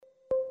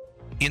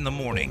In the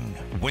morning,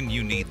 when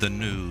you need the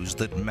news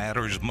that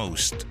matters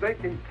most. They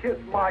can kiss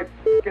my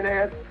f***ing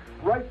ass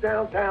right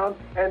downtown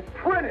and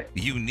print it.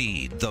 You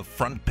need the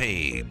front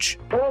page.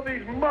 All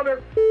these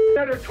mother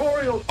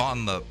editorials.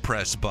 On the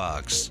press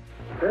box.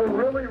 They're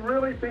really,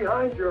 really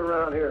behind you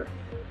around here.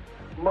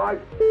 My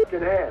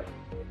f***ing ass.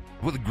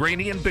 With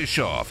Graney and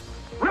Bischoff.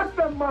 Rip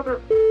them mother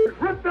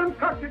rip them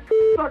cocky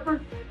suckers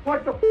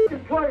like the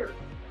f***ing players.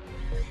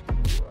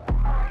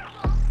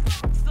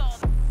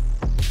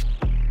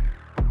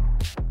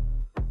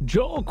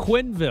 Joel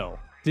Quenneville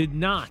did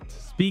not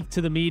speak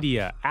to the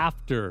media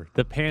after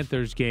the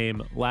Panthers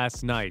game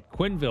last night.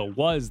 Quenneville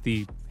was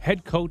the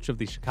head coach of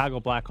the Chicago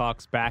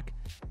Blackhawks back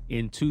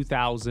in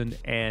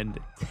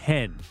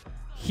 2010.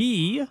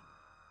 He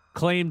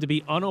claimed to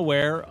be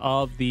unaware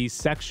of the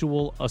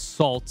sexual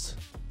assault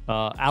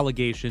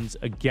allegations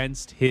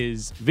against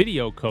his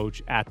video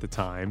coach at the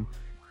time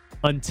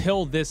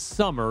until this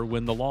summer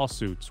when the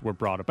lawsuits were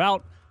brought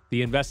about.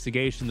 The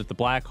investigation that the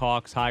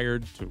Blackhawks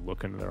hired to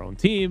look into their own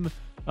team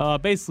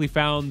basically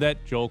found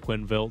that Joel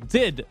Quenneville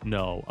did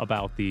know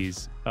about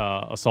these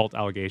sexual assault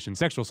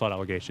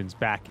allegations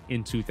back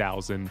in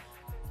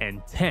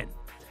 2010.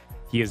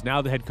 He is now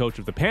the head coach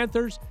of the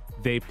Panthers.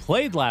 They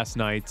played last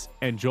night,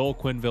 and Joel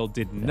Quenneville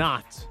did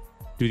not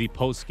do the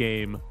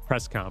post-game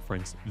press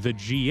conference. The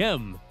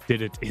GM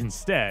did it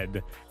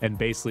instead and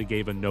basically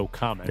gave a no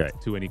comment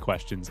to any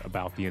questions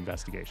about the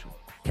investigation.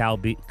 Kyle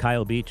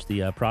Beach,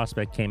 the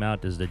prospect, came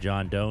out as the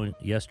John Doe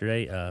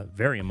yesterday.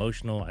 Very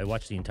emotional. I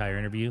watched the entire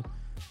interview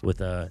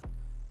with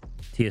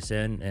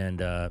TSN,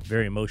 and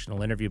very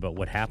emotional interview about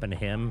what happened to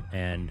him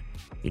and,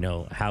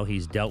 how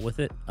he's dealt with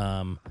it.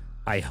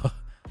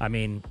 I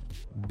mean,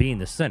 being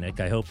the cynic,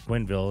 I hope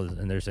Quenneville,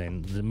 and they're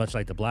saying, much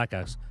like the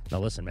Blackhawks, now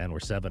listen, man, we're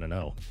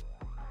 7-0.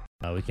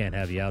 We can't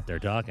have you out there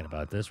talking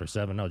about this. We're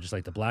 7-0, just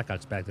like the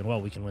Blackhawks back then.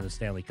 Well, we can win the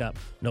Stanley Cup.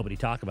 Nobody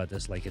talk about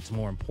this like it's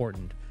more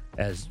important,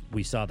 as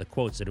we saw the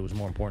quotes that it was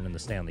more important in the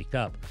Stanley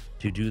Cup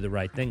to do the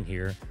right thing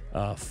here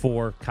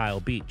for Kyle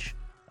Beach.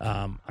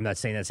 I'm not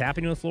saying that's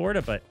happening with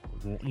Florida, but,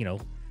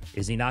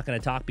 is he not going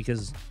to talk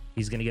because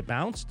he's going to get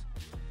bounced?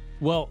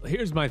 Well,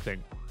 here's my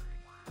thing.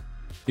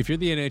 If you're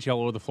the NHL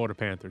or the Florida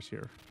Panthers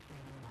here,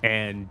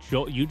 and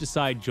you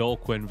decide Joel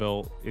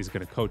Quenneville is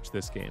going to coach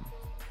this game,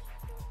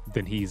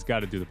 then he's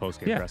got to do the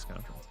post-game press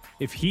conference.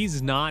 If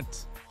he's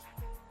not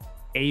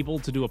able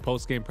to do a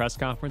post-game press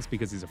conference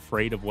because he's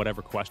afraid of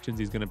whatever questions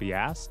he's going to be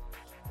asked,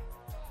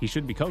 he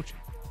shouldn't be coaching.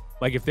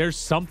 Like, if there's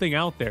something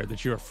out there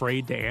that you're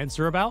afraid to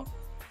answer about,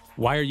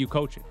 why are you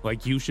coaching?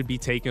 Like, you should be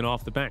taken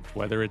off the bench,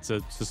 whether it's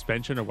a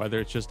suspension or whether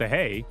it's just a,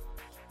 hey,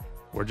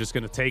 we're just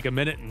going to take a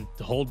minute and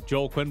hold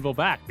Joel Quenneville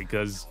back,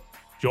 because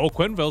Joel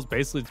Quenneville's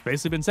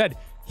basically been said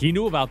he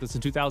knew about this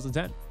in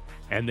 2010.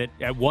 And that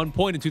at one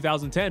point in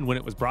 2010, when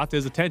it was brought to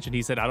his attention,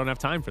 he said, I don't have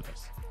time for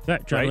this.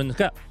 Right, trying to win the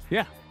cup.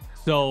 Yeah.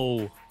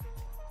 So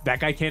that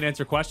guy can't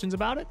answer questions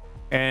about it.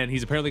 And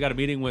he's apparently got a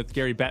meeting with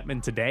Gary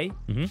Bettman today.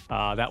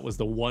 Mm-hmm. That was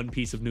the one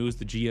piece of news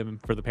the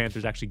GM for the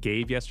Panthers actually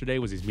gave yesterday,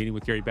 was he's meeting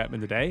with Gary Bettman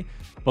today.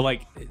 But,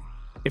 like,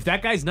 if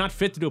that guy's not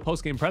fit to do a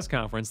post-game press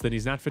conference, then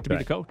he's not fit to be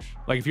the coach.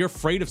 Like, if you're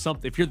afraid of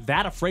something, if you're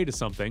that afraid of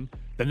something,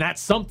 then that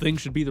something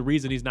should be the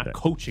reason he's not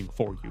coaching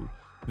for you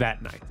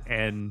that night.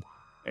 And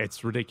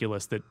it's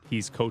ridiculous that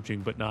he's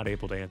coaching but not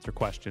able to answer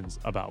questions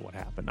about what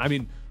happened. I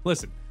mean,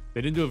 listen, they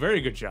didn't do a very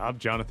good job,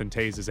 Jonathan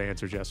Toews'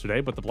 answers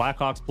yesterday, but the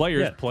Blackhawks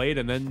players played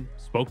and then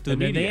spoke to the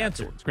media. They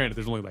answered. Granted,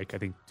 there's only, I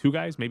think 2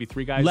 guys, maybe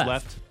 3 guys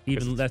left.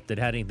 Even left that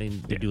had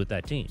anything to do with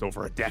that team. It's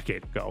over a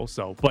decade ago.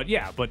 So, but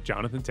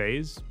Jonathan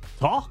Toews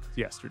talked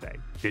yesterday.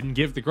 Didn't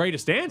give the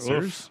greatest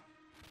answers,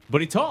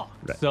 but he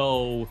talked. Right.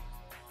 So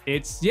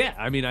it's,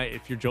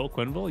 if you're Joel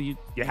Quenneville,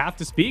 you have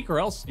to speak, or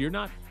else you're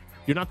not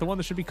the one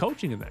that should be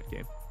coaching in that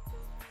game.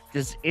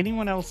 Does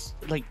anyone else,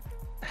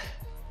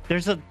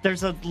 there's a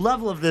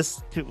level of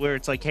this where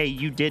it's like, hey,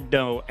 you did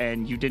know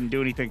and you didn't do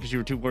anything because you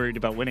were too worried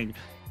about winning.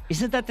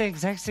 Isn't that the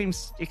exact same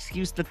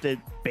excuse that the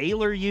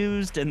Baylor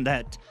used and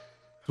that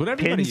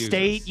Penn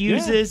State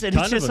uses? And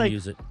it's just like,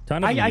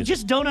 I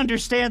just don't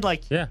understand.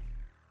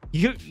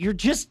 You're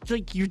just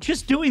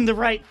doing the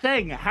right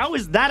thing. How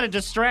is that a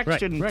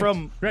distraction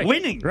from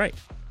winning? Right.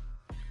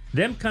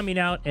 Them coming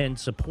out and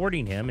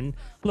supporting him. And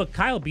look,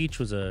 Kyle Beach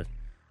was a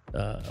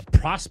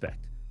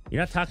prospect. You're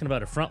not talking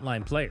about a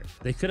frontline player.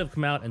 They could have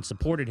come out and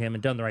supported him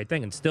and done the right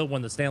thing and still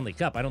won the Stanley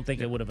Cup. I don't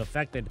think it would have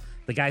affected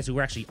the guys who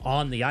were actually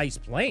on the ice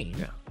playing.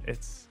 Yeah,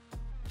 it's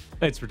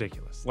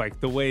ridiculous. Like,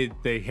 the way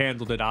they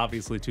handled it,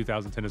 obviously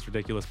 2010 is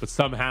ridiculous, but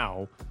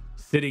somehow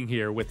sitting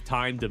here with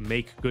time to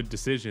make good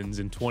decisions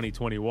in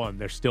 2021,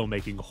 they're still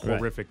making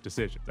horrific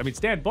decisions. I mean,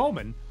 Stan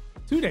Bowman,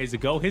 2 days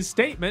ago, his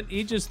statement,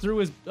 he just threw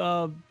his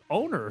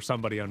owner or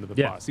somebody under the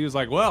bus. He was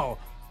like, well,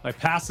 I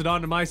passed it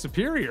on to my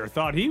superior,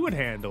 thought he would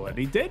handle it.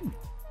 He didn't.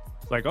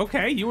 It's like,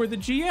 okay, you were the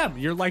GM.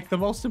 You're like the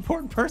most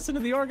important person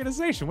in the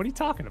organization. What are you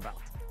talking about?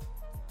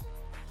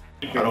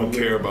 I don't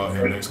care about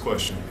him. Next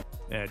question.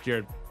 Yeah,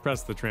 Jared,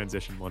 press the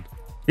transition one.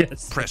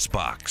 Yes. Press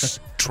box.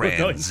 We're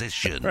going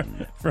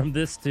Transition. from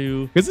this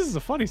to Because this is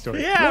a funny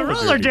story. Yeah,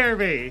 roller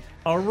derby.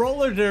 A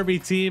roller derby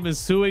team is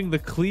suing the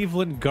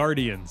Cleveland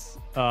Guardians.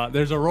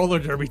 There's a roller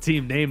derby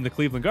team named the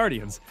Cleveland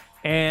Guardians.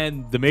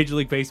 And the Major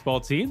League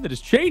Baseball team that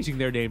is changing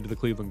their name to the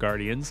Cleveland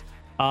Guardians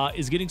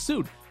is getting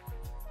sued.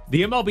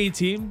 The MLB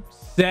team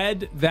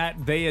said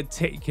that they had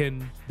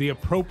taken the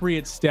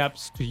appropriate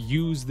steps to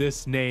use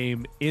this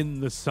name in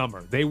the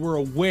summer. They were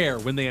aware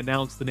when they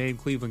announced the name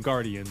Cleveland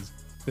Guardians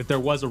that there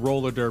was a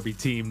roller derby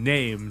team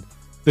named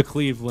the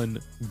Cleveland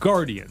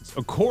Guardians.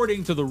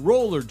 According to the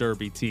roller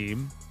derby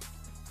team,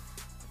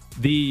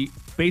 the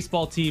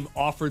baseball team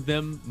offered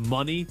them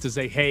money to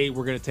say, hey,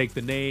 we're going to take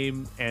the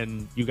name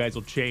and you guys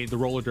will change. The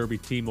roller derby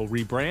team will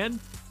rebrand.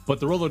 But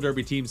the roller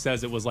derby team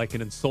says it was like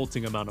an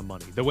insulting amount of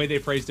money. The way they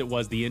phrased it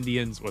was the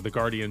Indians or the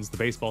Guardians, the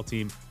baseball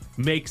team,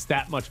 makes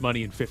that much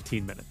money in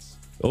 15 minutes.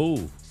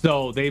 oh,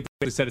 So they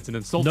basically said it's an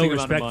insulting no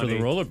amount of respect for money.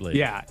 the rollerblade.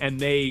 Yeah, and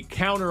they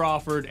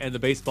counter-offered, and the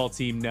baseball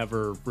team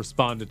never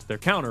responded to their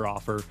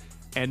counter-offer.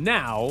 And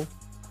now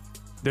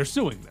they're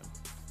suing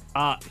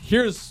them.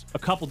 Here's a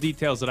couple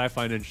details that I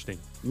find interesting.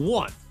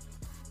 One,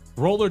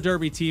 roller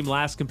derby team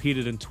last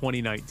competed in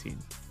 2019.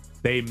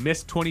 They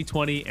missed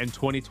 2020 and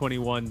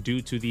 2021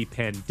 due to the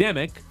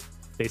pandemic.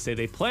 They say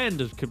they plan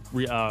to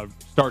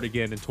start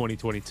again in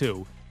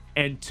 2022.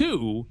 And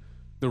two,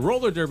 the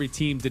roller derby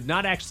team did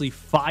not actually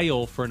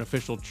file for an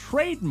official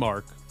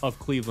trademark of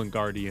Cleveland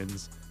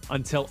Guardians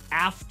until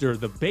after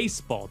the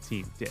baseball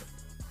team did.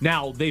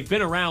 Now, they've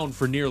been around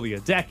for nearly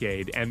a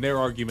decade, and their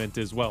argument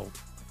is, well,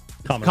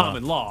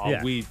 common law.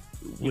 Yeah.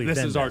 This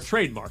is our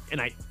trademark. And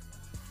I'm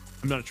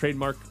not a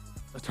trademark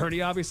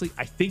attorney, obviously.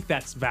 I think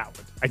that's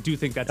valid. I do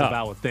think that's a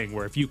valid thing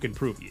where if you can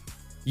prove it.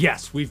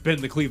 Yes, we've been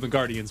the Cleveland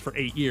Guardians for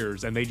 8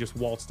 years and they just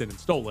waltzed in and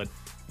stole it.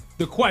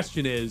 The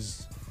question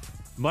is,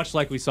 much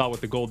like we saw with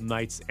the Golden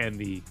Knights and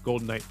the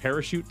Golden Knight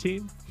parachute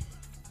team,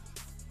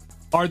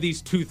 are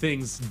these two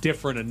things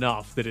different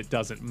enough that it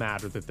doesn't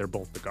matter that they're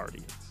both the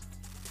Guardians?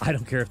 I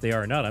don't care if they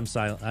are or not. I'm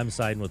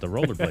siding with the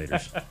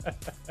rollerbladers,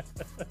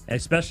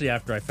 especially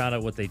after I found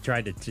out what they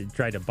tried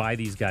to buy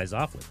these guys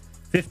off with.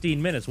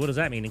 15 minutes. What does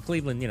that mean? In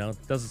Cleveland,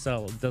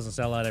 doesn't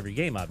sell out every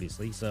game,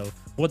 obviously. So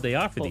what'd they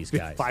offer these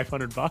guys?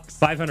 $500.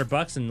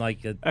 $500 and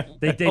like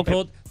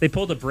they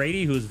pulled a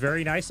Brady who was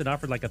very nice and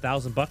offered like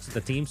 $1,000 at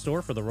the team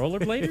store for the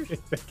rollerbladers.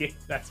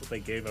 That's what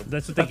they gave him.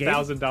 That's what they gave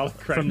 $1,000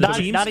 credit from the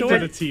team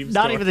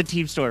store. Not even the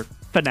team store.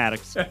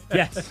 Fanatics.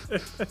 Yes.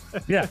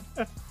 Yeah.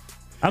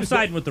 I'm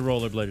siding with the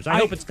rollerbladers. I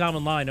hope it's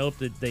common law. I hope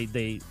that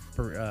they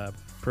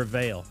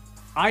prevail.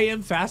 I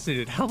am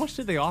fascinated. How much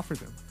did they offer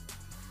them?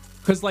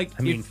 Because, like,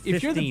 I mean,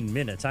 if you're 15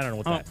 minutes. I don't know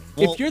what that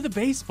means. if you're the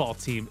baseball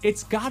team,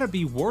 it's got to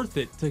be worth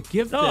it to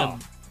give them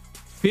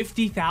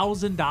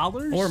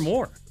 $50,000 Or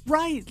more.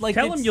 Right? Like,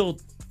 Tell them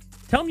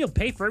you'll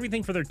pay for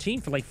everything for their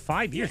team for like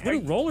 5 years. What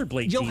do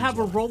rollerblade You'll teams have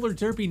a want? roller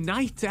derby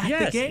night at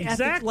Yes, the game.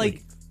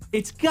 exactly.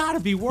 It's got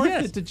to be worth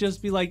Yes. it to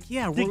just be like,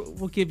 yeah,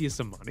 we'll give you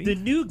some money. The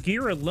new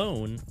gear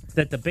alone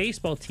that the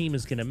baseball team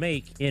is going to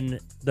make in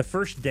the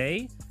first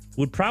day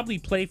would probably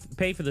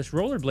pay for this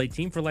rollerblade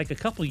team for like a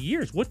couple of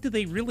years. What do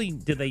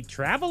they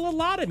travel a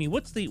lot? I mean,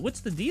 what's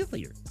the deal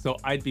here? So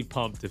I'd be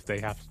pumped if they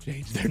have to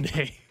change their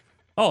name.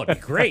 Oh, it'd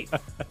be great.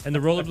 And the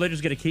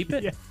rollerbladers going to keep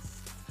it? Yeah.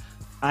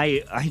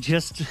 I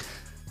just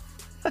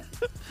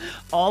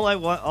all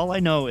I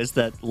know is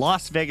that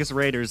Las Vegas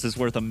Raiders is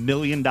worth $1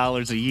 million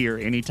a year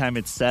anytime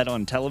it's set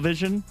on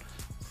television.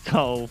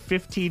 So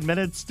 15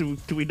 minutes, do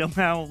we know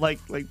how like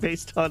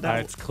based on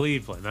that? It's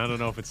Cleveland. I don't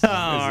know if it's all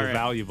as right.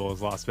 valuable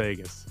as Las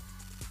Vegas.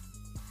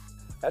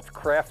 That's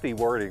crafty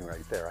wording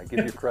right there. I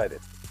give you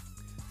credit.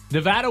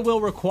 Nevada will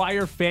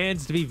require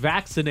fans to be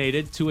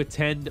vaccinated to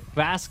attend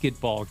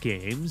basketball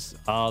games.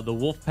 The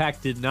Wolfpack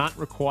did not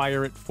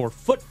require it for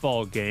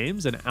football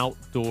games, an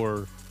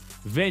outdoor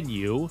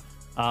venue.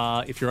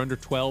 If you're under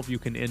 12, you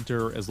can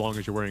enter as long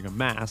as you're wearing a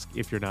mask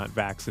if you're not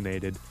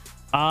vaccinated.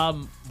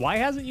 Why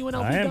hasn't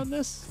UNLV done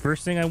this?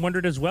 First thing I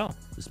wondered as well,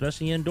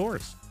 especially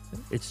indoors.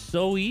 It's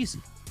so easy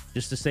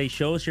just to say,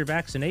 show us your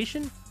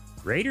vaccination.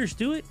 Raiders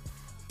do it.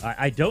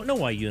 I don't know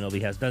why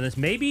UNLV has done this.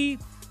 Maybe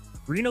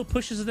Reno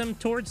pushes them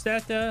towards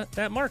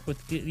that mark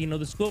with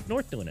the school up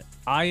north doing it.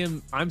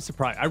 I'm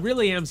surprised. I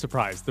really am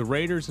surprised. The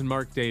Raiders and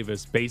Mark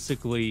Davis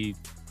basically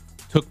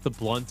took the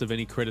blunt of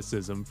any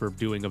criticism for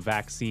doing a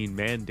vaccine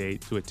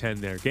mandate to attend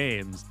their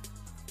games.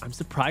 I'm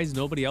surprised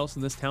nobody else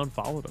in this town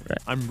followed them. Right.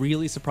 I'm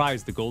really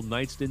surprised the Golden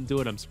Knights didn't do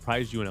it. I'm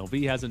surprised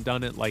UNLV hasn't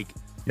done it. Like,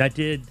 I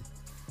did,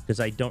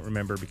 because I don't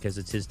remember, because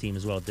it's his team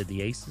as well. Did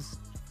the Aces?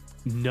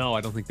 no,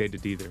 I don't think they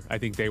did either. I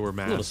think they were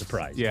masked. little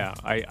surprised. Yeah,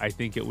 I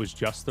think it was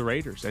just the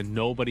Raiders and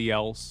nobody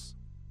else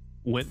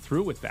went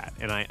through with that.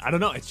 And I don't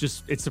know.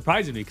 It's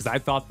surprising me because I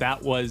thought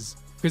that was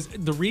because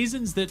the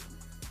reasons that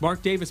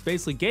Mark Davis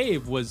basically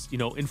gave was,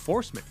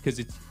 enforcement. Because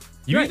it's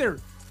you either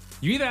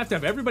have to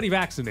have everybody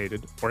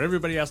vaccinated or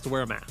everybody has to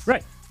wear a mask.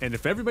 Right. And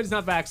if everybody's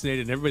not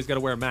vaccinated and everybody's got to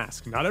wear a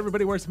mask, not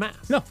everybody wears a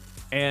mask. No.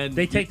 And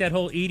They take that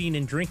whole eating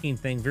and drinking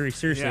thing very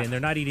seriously, Yeah. and they're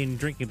not eating and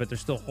drinking, but they're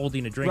still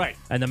holding a drink, Right.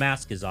 and the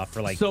mask is off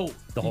for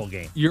the whole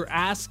game. You're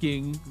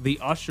asking the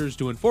ushers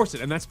to enforce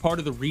it, and that's part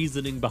of the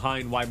reasoning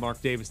behind why Mark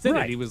Davis did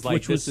it. He was like,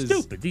 which was "This is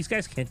stupid. These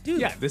guys can't do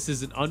yeah, that. this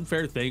is an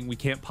unfair thing. We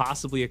can't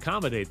possibly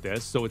accommodate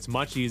this, so it's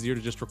much easier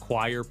to just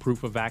require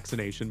proof of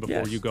vaccination before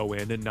Yes. you go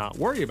in and not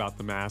worry about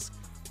the mask."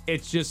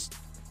 It's just,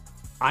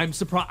 I'm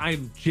surprised.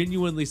 I'm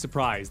genuinely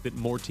surprised that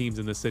more teams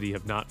in the city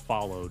have not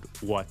followed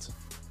what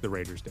the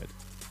Raiders did.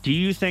 Do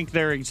you think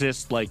there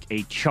exists like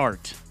a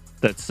chart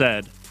that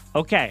said,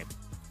 okay,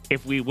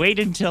 if we wait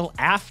until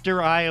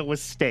after Iowa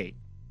State,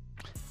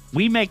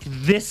 we make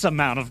this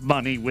amount of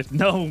money with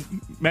no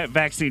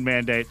vaccine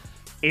mandate.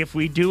 If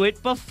we do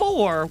it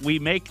before, we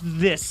make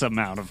this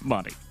amount of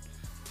money.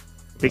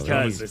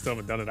 Because, they still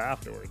haven't done it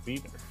afterwards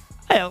either.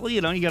 well, you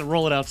got to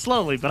roll it out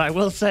slowly. But I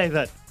will say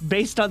that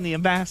based on the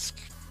mask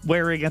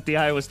wearing at the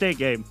Iowa State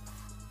game,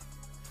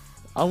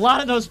 a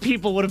lot of those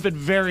people would have been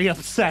very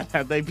upset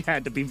had they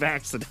had to be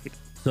vaccinated.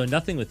 So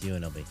nothing with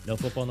UNLV. No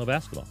football, no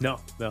basketball. No,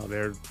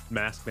 their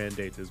mask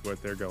mandate is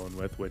what they're going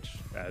with, which,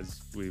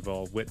 as we've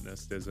all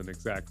witnessed, isn't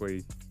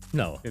exactly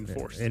No.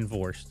 Enforced.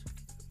 Enforced.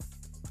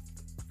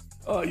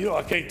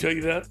 I can't tell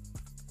you that.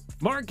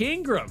 Mark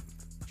Ingram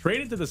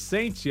traded to the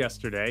Saints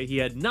yesterday. He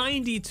had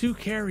 92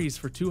 carries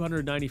for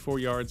 294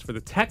 yards for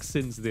the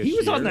Texans this year. He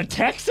was on the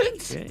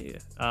Texans?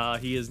 Yeah.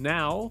 He is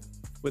now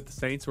with the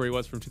Saints, where he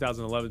was from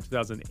 2011 to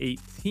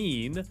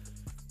 2018.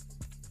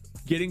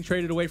 Getting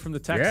traded away from the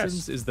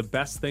Texans is the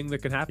best thing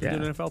that can happen to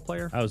an NFL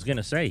player. I was going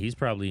to say, he's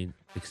probably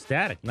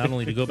ecstatic, not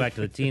only to go back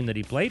to the team that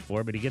he played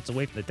for, but he gets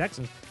away from the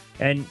Texans.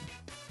 And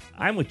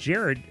I'm with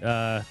Jared.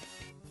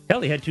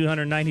 Hell, he had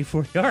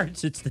 294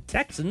 yards. It's the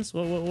Texans.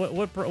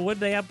 What did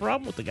they have a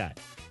problem with the guy?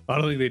 I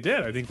don't think they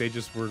did. I think they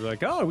just were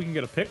like, oh, we can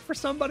get a pick for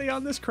somebody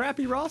on this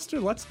crappy roster.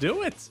 Let's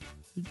do it.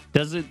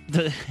 Does it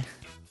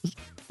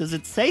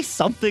say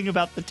something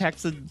about the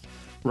Texans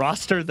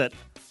roster that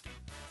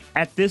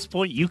at this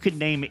point you could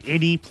name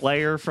any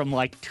player from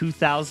like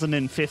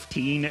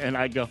 2015 and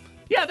I'd go,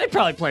 yeah, they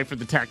probably play for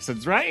the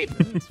Texans, right?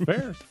 That's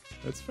fair.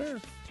 That's fair.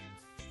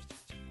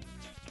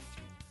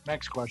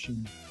 Next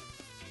question.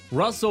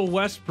 Russell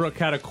Westbrook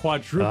had a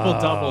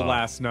quadruple-double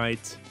last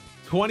night.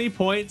 20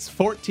 points,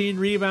 14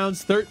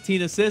 rebounds,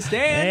 13 assists,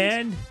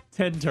 and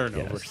 10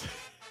 turnovers.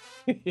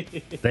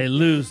 They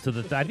lose to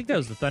I think that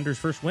was the Thunder's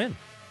first win.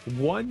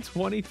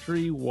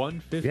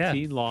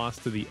 123-115 loss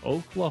to the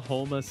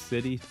Oklahoma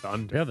City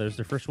Thunder. Yeah, there's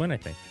their first win, I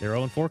think. They're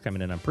 0-4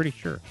 coming in, I'm pretty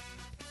sure.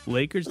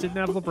 Lakers didn't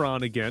have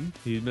LeBron again.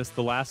 He missed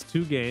the last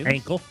 2 games.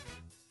 Ankle.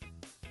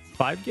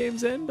 5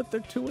 games in, but they're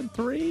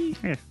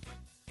 2-3.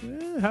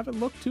 Haven't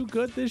looked too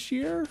good this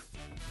year.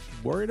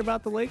 Worried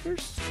about the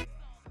Lakers?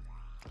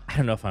 I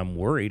don't know if I'm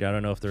worried. I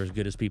don't know if they're as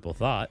good as people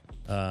thought.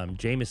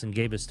 Jameson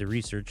gave us the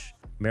research.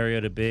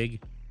 Mariota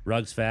big,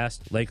 Ruggs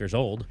fast, Lakers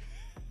old.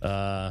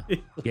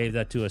 Gave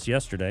that to us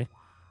yesterday.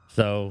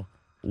 So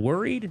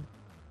worried?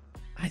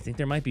 I think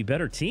there might be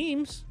better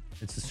teams.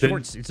 It's a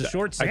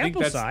short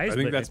sample size. I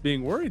think that's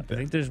being worried. Then.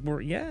 I think there's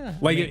more. Yeah.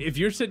 Like if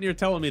you're sitting here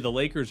telling me the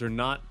Lakers are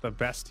not the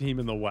best team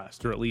in the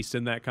West, or at least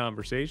in that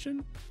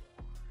conversation,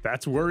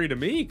 that's worry to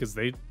me because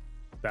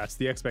that's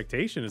the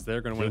expectation is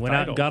they're going to win They a went out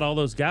title. and got all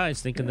those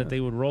guys thinking that they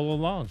would roll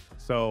along.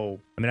 So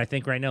I mean, I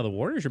think right now the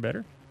Warriors are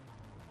better.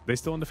 they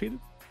still undefeated?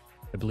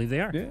 I believe they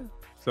are. Yeah.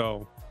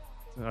 So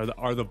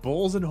are the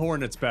Bulls and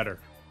Hornets better?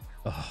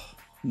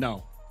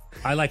 No.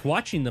 I like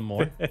watching them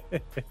more.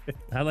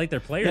 I like their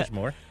players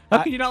more.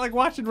 How can you not like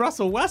watching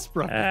Russell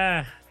Westbrook?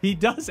 He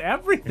does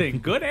everything,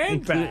 good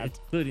and bad.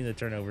 Including the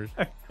turnovers.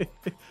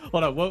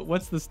 Hold on,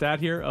 what's the stat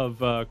here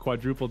of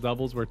quadruple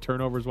doubles where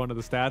turnover is one of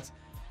the stats?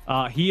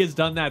 He has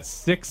done that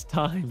 6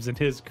 times in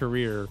his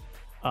career.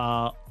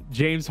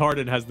 James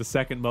Harden has the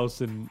second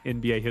most in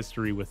NBA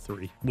history with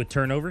 3. With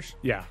turnovers?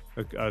 Yeah,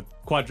 a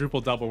quadruple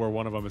double where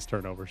one of them is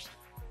turnovers.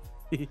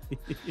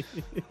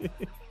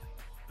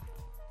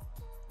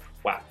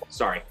 Wow,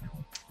 sorry.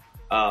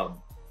 I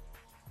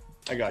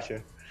got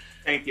you.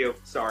 Thank you.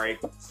 Sorry.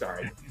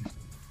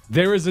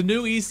 There is a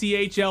new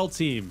ECHL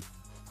team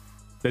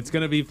that's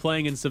going to be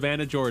playing in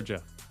Savannah,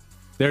 Georgia.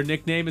 Their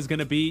nickname is going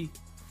to be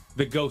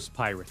the Ghost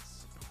Pirates.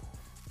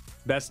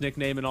 Best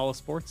nickname in all of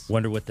sports.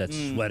 Wonder what that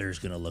sweater's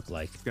going to look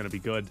like. It's going to be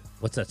good.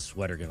 What's that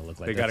sweater going to look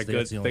like?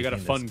 They got a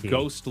fun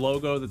ghost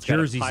logo that's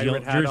Jersey's got a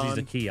pirate hat Jersey's on.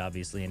 the key,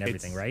 obviously, and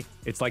everything, right?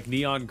 It's like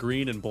neon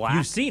green and black.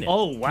 You've seen it.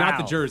 Oh, wow. Not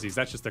the jerseys.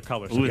 That's just their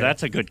colors. Ooh,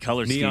 that's a good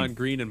color neon scheme.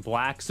 green and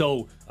black.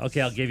 So Okay,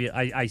 I'll give you.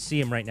 I see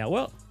him right now.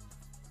 Well,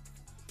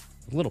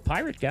 little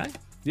pirate guy.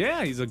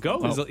 yeah, he's a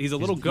ghost. Well, he's a little he's a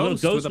little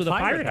ghost, ghost with a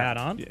pirate hat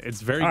on. Yeah,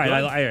 it's very All right,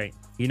 good. all right.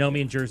 You know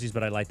me in jerseys,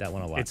 but I like that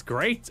one a lot. It's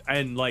great.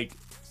 And like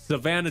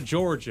Savannah,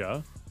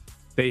 Georgia,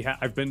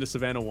 I've been to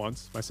Savannah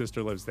once. My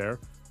sister lives there.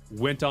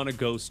 Went on a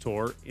ghost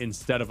tour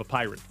instead of a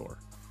pirate tour.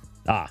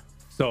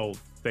 So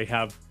they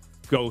have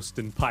ghost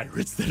and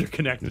pirates that are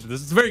connected to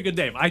this. It's a very good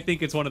name. I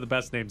think it's one of the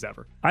best names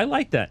ever. I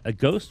like that. A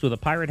ghost with a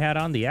pirate hat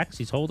on, the X,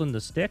 he's holding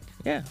the stick.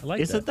 Yeah, I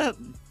like Isn't that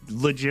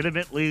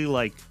legitimately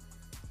like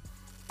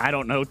I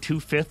don't know,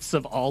 2/5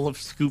 of all of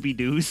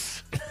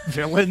Scooby-Doo's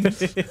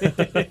villains.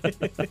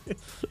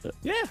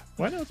 Yeah,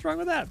 why not? What's wrong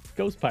with that?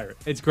 Ghost Pirate.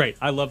 It's great.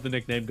 I love the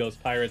nickname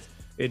Ghost Pirates.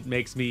 It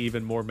makes me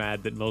even more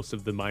mad that most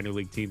of the minor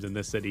league teams in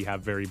this city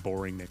have very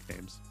boring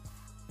nicknames,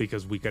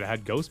 because we could have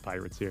had Ghost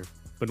Pirates here.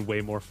 Been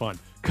way more fun.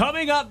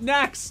 Coming up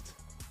next,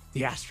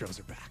 the Astros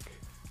are back.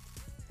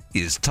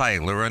 Is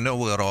Tyler a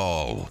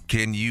know-it-all?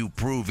 Can you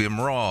prove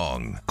him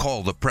wrong?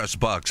 Call the Press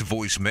Box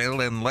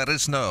voicemail and let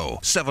us know.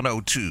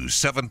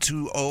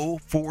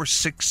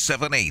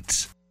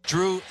 702-720-4678.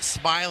 Drew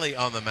Smyly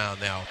on the mound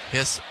now.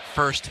 His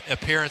first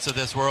appearance of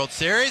this World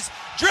Series.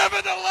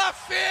 Driven to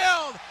left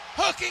field.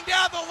 Hooking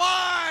down the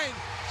line.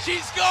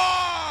 She's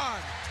gone.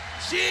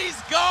 She's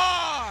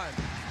gone.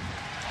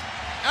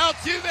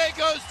 Altuve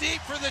goes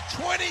deep for the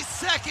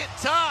 22nd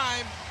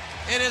time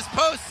in his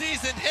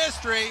postseason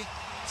history.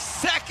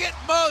 Second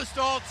most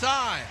all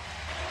time.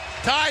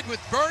 Tied with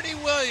Bernie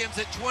Williams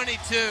at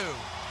 22.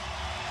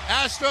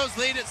 Astros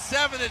lead at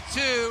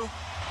 7-2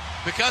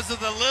 because of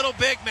the little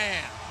big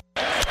man.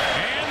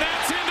 And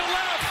that's into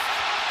left.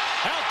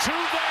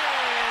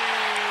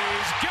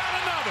 Altuve's got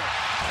another.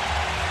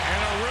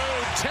 And a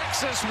rude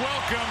Texas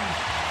welcome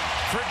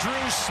for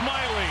Drew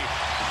Smyly.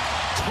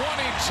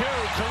 22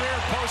 career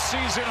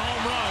postseason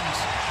home runs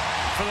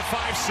for the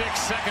 5'6"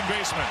 second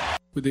baseman.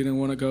 We didn't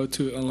want to go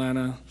to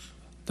Atlanta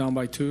down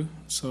by 2,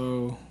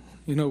 so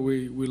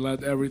we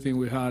let everything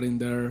we had in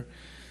there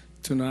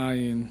tonight,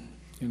 and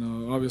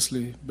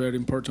obviously very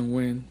important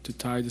win to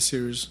tie the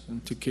series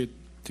and to keep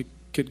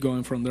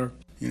going from there.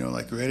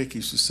 Like Reddick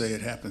used to say,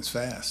 it happens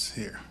fast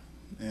here,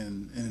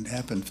 and it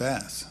happened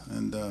fast,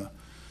 and it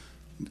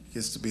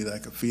gets to be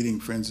like a feeding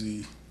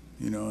frenzy,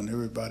 and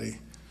everybody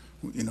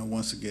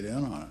wants to get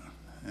in on it,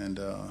 and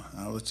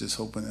I was just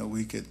hoping that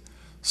we could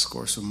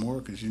score some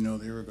more, because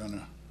they were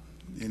gonna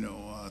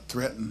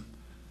threaten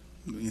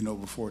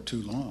before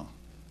too long,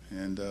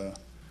 and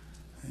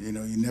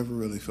you never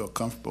really feel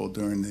comfortable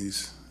during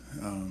these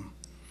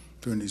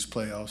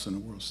playoffs in the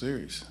World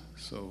Series.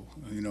 So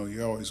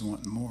you're always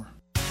wanting more.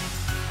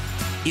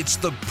 It's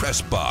the Press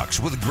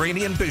Box with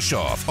Graney and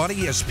Bischoff on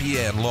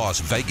ESPN Las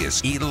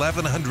Vegas,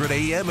 1100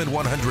 AM and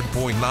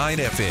 100.9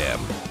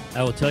 FM.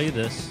 I will tell you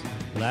this: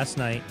 last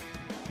night,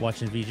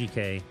 watching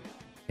VGK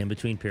in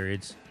between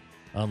periods,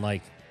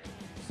 unlike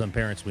some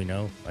parents we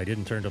know, I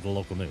didn't turn to the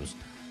local news.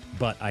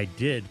 But I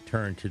did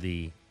turn to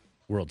the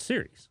World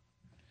Series.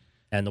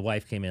 And the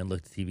wife came in,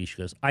 looked at the TV. She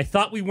goes, I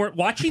thought we weren't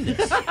watching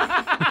this.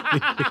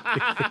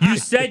 You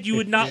said you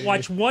would not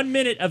watch 1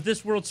 minute of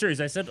this World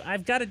Series. I said,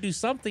 I've got to do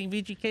something.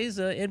 VGK's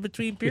in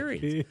between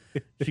periods.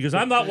 She goes,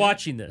 I'm not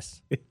watching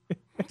this.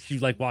 She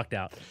walked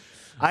out.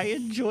 I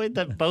enjoyed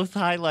that both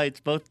highlights,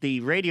 both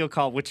the radio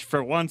call, which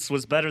for once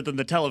was better than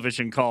the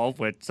television call.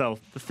 So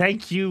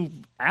thank you,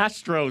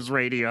 Astros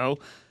radio.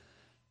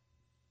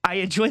 I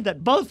enjoyed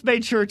that both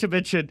made sure to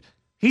mention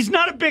he's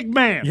not a big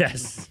man.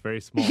 Yes, very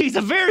small. He's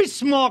a very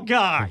small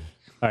guy.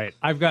 All right,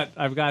 I've got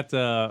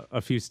a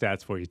few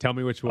stats for you. Tell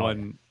me which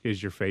one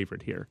is your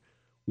favorite here.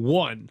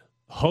 1,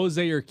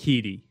 Jose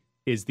Urquidy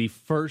is the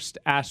first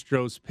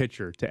Astros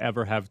pitcher to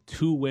ever have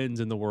 2 wins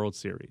in the World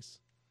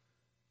Series.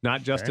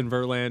 Not Justin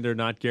Verlander,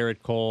 not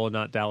Garrett Cole,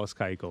 not Dallas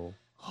Keuchel.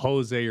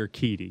 Jose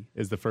Urquidy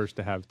is the first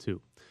to have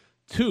 2.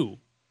 2,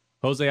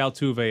 Jose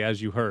Altuve, as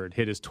you heard,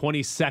 hit his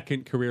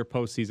 22nd career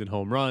postseason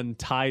home run,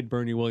 tied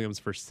Bernie Williams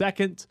for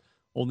second.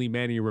 Only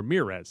Manny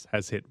Ramirez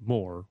has hit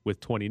more with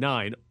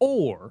 29.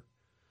 Or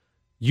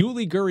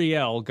Yuli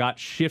Gurriel got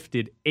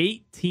shifted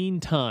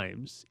 18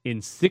 times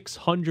in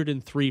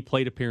 603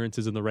 plate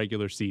appearances in the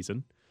regular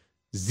season,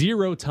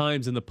 0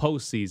 times in the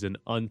postseason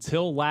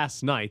until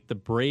last night. The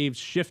Braves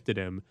shifted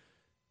him,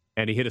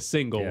 and he hit a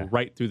single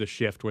right through the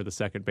shift where the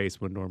second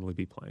baseman would normally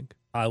be playing.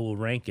 I will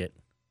rank it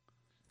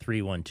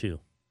 3-1-2.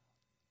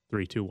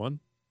 3-2-1?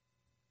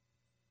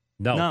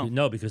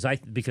 No, because I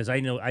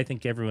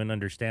think everyone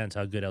understands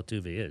how good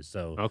Altuve is.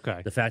 So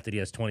the fact that he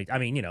has 20,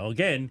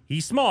 again,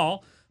 he's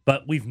small,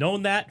 but we've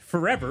known that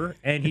forever,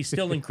 and he's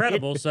still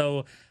incredible.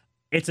 So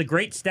it's a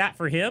great stat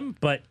for him.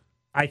 But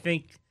I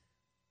think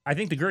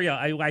the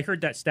Gurriel, I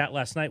heard that stat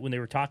last night when they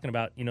were talking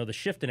about the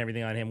shift and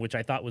everything on him, which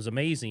I thought was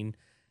amazing.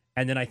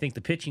 And then I think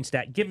the pitching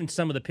stat, given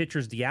some of the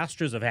pitchers the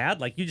Astros have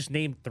had, like you just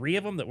named 3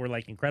 of them that were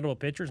incredible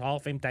pitchers, Hall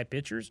of Fame type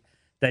pitchers,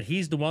 that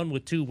he's the one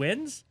with 2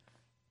 wins.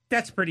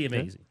 That's pretty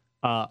amazing.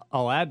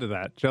 I'll add to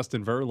that.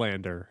 Justin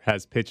Verlander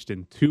has pitched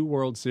in 2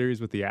 World Series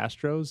with the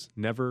Astros,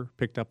 never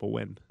picked up a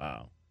win.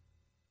 Wow.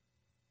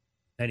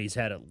 And he's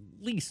had at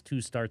least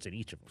 2 starts in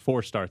each of them.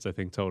 4 starts, I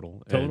think,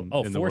 total. In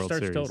 4 the World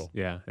starts Series. total.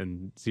 Yeah,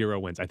 and 0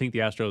 wins. I think the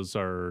Astros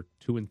are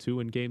 2-2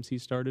 in games he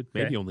started.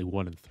 Maybe only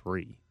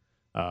 1-3.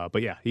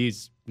 But yeah,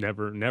 he's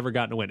never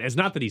gotten a win. It's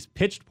not that he's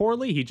pitched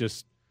poorly. He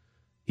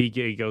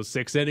goes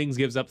 6 innings,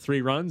 gives up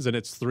 3 runs, and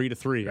it's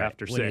 3-3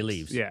 after 6. When he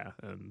leaves. Yeah,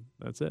 and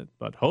that's it.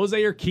 But Jose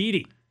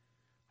Urquidy,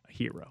 a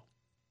hero.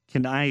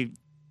 Can I,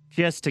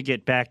 just to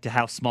get back to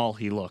how small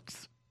he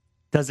looks,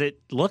 does it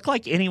look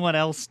like anyone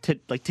else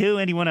to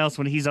anyone else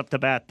when he's up to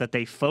bat that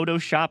they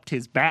photoshopped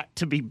his bat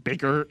to be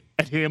bigger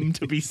and him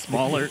to be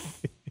smaller?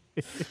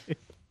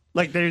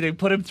 Like they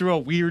put him through a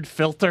weird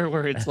filter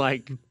where it's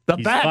like the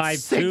He's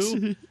bat's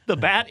 5'2". the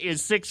bat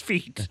is 6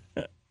 feet.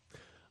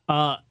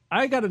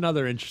 I got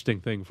another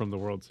interesting thing from the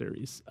World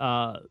Series.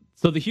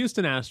 So the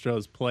Houston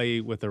Astros play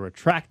with a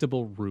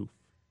retractable roof.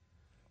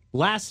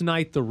 Last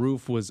night, the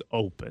roof was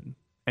open,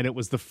 and it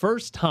was the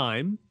first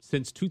time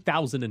since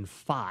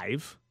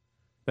 2005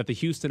 that the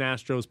Houston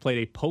Astros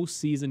played a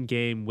postseason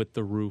game with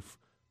the roof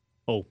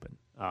open.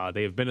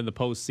 They have been in the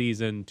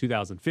postseason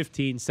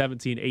 2015,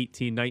 17,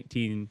 18,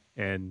 19,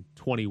 and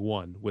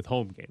 21 with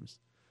home games.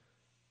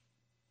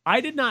 I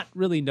did not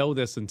really know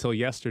this until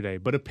yesterday,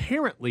 but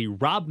apparently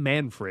Rob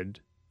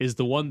Manfred is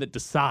the one that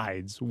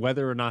decides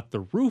whether or not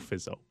the roof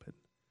is open.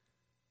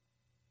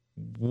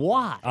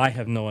 Why? I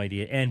have no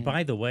idea. And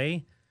by the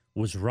way,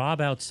 was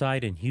Rob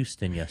outside in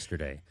Houston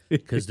yesterday?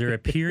 Because there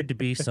appeared to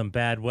be some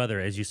bad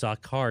weather as you saw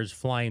cars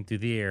flying through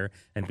the air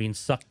and being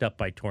sucked up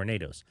by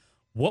tornadoes.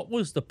 What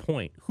was the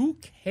point? Who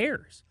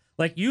cares?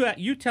 Like,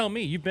 you tell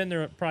me. You've been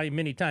there probably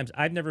many times.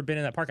 I've never been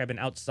in that park. I've been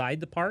outside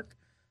the park.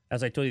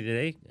 As I told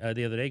you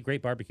the other day,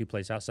 great barbecue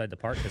place outside the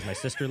park because my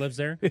sister lives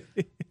there.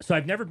 So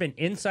I've never been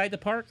inside the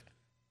park.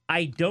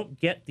 I don't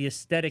get the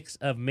aesthetics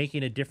of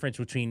making a difference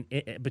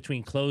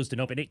between closed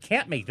and open. It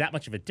can't make that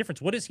much of a difference.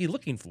 What is he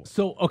looking for?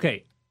 So,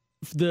 okay,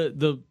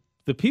 the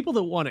people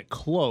that want it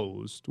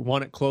closed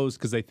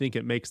because they think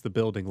it makes the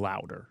building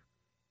louder.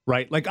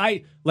 Right? Like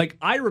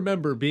I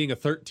remember being a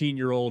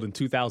 13-year-old in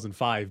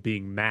 2005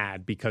 being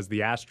mad because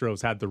the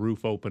Astros had the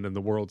roof open in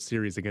the World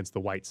Series against the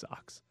White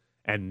Sox.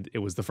 And it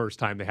was the first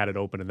time they had it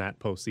open in that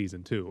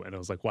postseason too. And I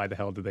was like, why the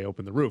hell did they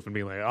open the roof? And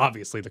being like,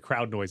 obviously the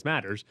crowd noise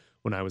matters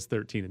when I was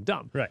 13 and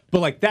dumb. Right.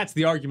 But like that's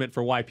the argument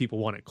for why people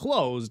want it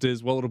closed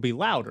is, well, it'll be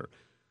louder.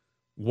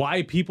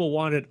 Why people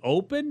want it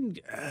open?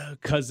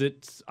 Because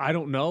it's, I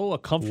don't know, a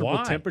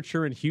comfortable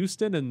temperature in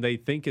Houston and they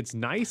think it's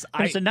nice.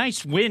 There's a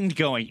nice wind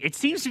going. It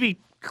seems to be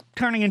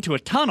turning into a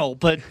tunnel,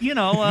 but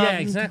yeah,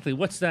 exactly.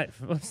 What's that?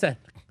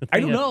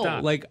 I don't know.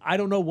 Like, I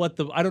don't know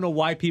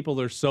why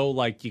people are so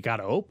like, you got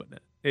to open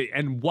it.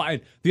 And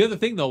why? The other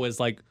thing though is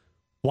like,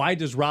 why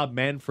does Rob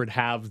Manfred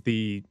have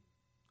the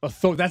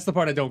authority? That's the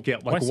part I don't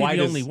get. Like, why is he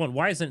the only one?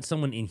 Why isn't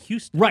someone in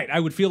Houston? Right. I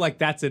would feel like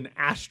that's an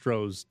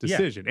Astros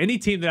decision. Yeah. Any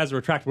team that has a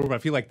retractable roof, I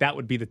feel like that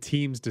would be the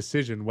team's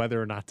decision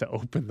whether or not to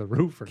open the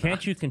roof or not.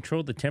 Can't you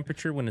control the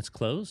temperature when it's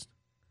closed?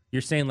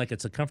 You're saying like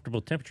it's a comfortable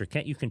temperature.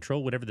 Can't you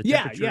control whatever the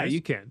temperature is? Yeah,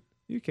 you can.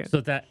 You can.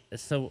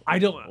 So I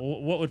don't.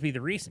 What would be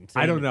the reason?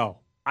 I don't know.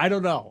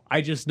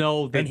 I just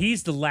know that. And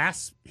he's the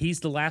last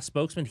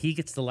spokesman. He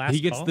gets the last.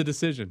 He gets call? the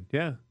decision.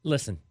 Yeah.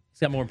 Listen, he's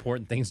got more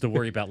important things to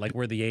worry about, like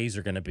where the A's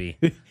are going to be.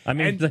 I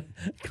mean,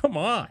 come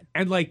on.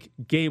 And like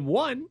game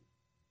one,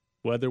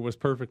 weather was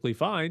perfectly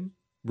fine.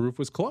 Roof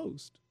was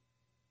closed.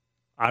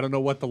 I don't know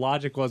what the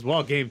logic was.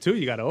 Well, game two,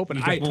 you got to open.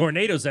 You got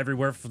tornadoes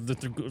everywhere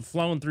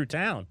flowing through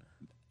town.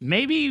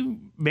 Maybe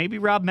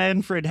Rob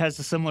Manfred has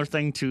a similar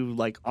thing to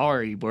like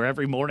Ari, where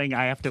every morning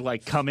I have to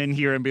like come in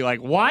here and be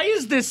like, why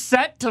is this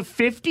set to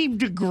 50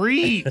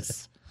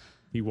 degrees?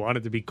 He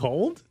wanted to be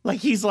cold? Like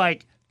he's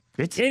like,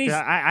 it's he's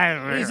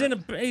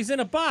in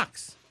a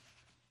box.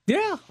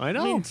 Yeah, I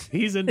know. I mean,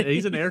 he's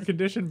an air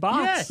conditioned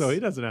box, so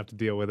he doesn't have to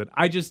deal with it.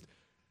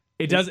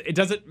 It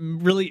doesn't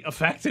really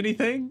affect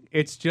anything.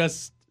 It's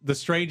just the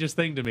strangest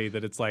thing to me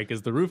that it's like,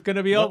 is the roof going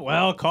to be open?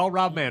 Well, call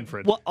Rob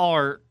Manfred.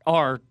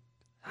 Well,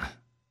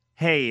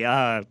 hey,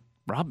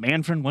 Rob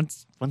Manfred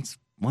wants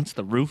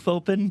the roof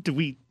open. Do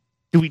we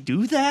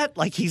do that?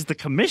 Like he's the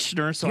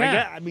commissioner, so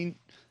yeah.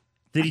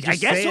 Did he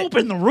just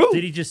open the roof?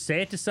 Did he just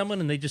say it to someone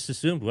and they just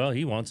assumed, well,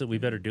 he wants it, we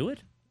better do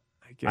it?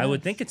 I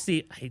would think it's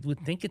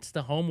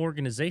the home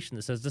organization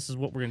that says this is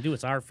what we're going to do.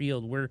 It's our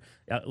field.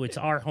 It's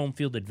our home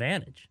field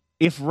advantage.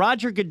 If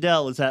Roger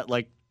Goodell is at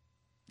like,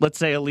 let's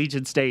say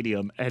Allegiant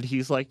Stadium, and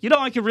he's like,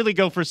 I could really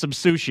go for some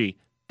sushi.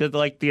 Did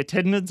like the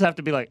attendants have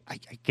to be like, I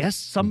guess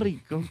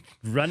somebody go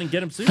run and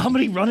get him sushi.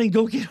 Somebody run and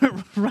go get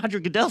Roger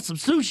Goodell some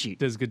sushi.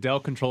 Does Goodell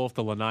control if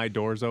the lanai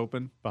doors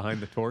open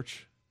behind the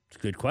torch? It's a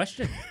good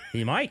question.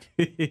 He might.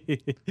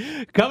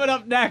 Coming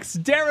up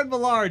next, Darren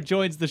Millard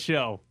joins the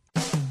show.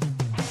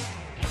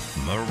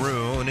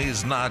 Maroon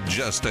is not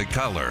just a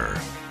color.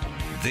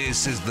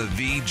 This is the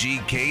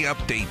VGK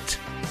Update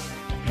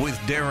with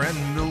Darren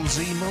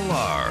Millsy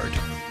Millard.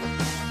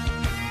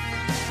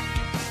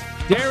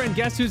 Darren,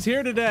 guess who's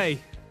here today?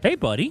 Hey,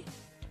 buddy.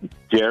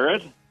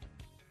 Jared?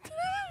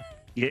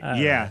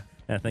 Yeah.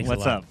 Thanks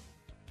What's a lot. up?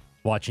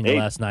 Watching you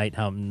last night,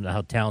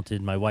 how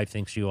talented my wife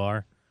thinks you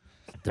are.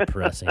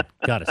 Depressing.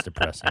 God, it's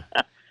depressing.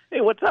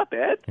 Hey, what's up,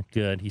 Ed?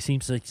 Good. He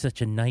seems like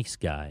such a nice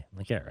guy.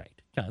 Like, all right.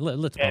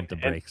 Let's pump the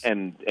brakes.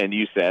 And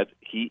you said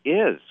he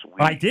is.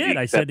 I did.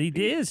 I said he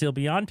is. He'll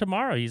be on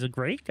tomorrow. He's a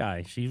great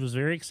guy. She was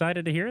very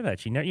excited to hear that.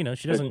 She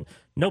doesn't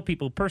know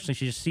people personally.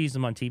 She just sees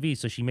them on TV,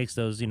 so she makes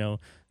those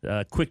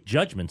quick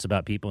judgments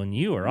about people. And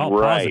you are all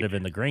positive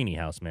in the Graney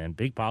house, man.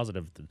 Big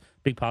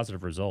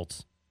positive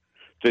results.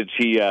 Did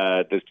she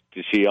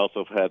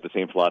also have the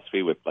same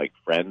philosophy with like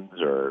Friends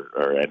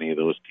or any of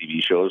those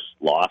TV shows?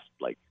 Lost,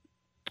 like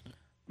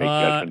make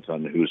judgments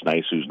on who's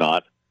nice, who's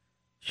not.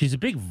 She's a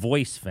big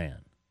Voice fan.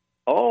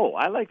 Oh, Oh,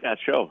 I like that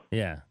show.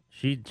 Yeah,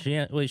 she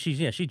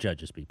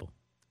judges people.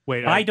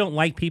 Wait, I don't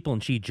like people,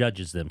 and she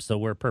judges them, so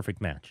we're a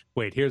perfect match.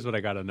 Wait, here's what I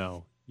got to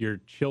know. Your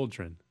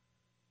children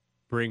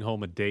bring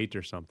home a date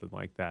or something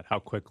like that. How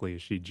quickly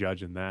is she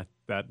judging that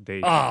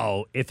date?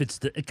 Oh,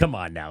 come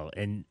on now,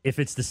 and if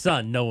it's the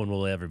son, no one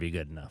will ever be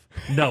good enough.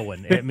 No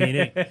one. No.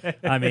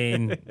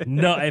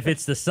 If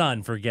it's the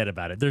son, forget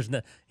about it. There's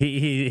no.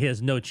 He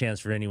has no chance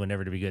for anyone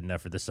ever to be good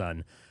enough for the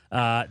son.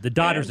 The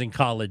daughter's in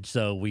college,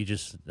 so we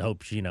just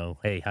hope she,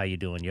 hey, how you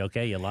doing? You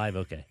okay? You alive?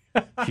 Okay.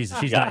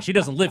 She's not. She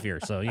doesn't live here,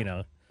 so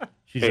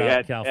she's out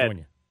in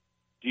California. Ed,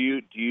 do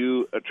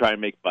you try and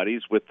make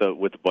buddies with the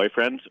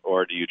boyfriends,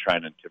 or do you try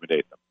and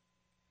intimidate them?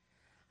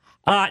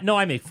 No,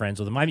 I make friends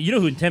with him. You know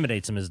who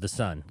intimidates him is the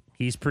son.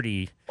 He's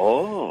pretty.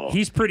 Oh.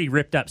 He's pretty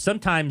ripped up.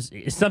 Sometimes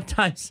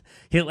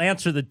he'll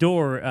answer the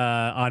door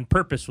on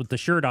purpose with the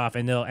shirt off,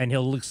 and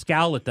he'll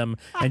scowl at them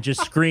and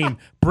just scream,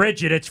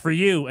 "Bridget, it's for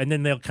you!" And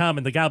then they'll come,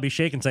 and the guy will be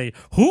shaking, and say,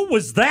 "Who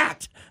was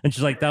that?" And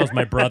she's like, "That was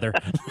my brother."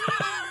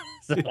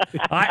 So,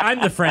 I'm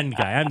the friend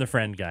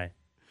guy.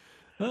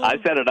 I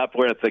set it up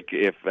where it's like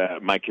if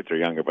my kids are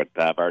younger, but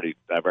I've already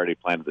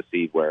planted the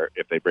seed where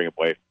if they bring a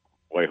boy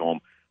home,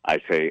 I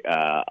say,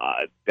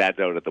 Dad's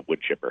out at the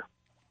wood chipper.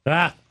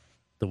 Ah,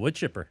 the wood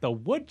chipper. The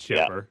wood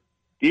chipper?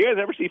 Yeah. Do you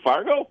guys ever see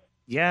Fargo?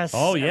 Yes.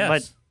 Oh,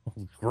 yes.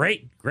 But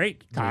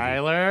great.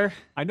 Tyler.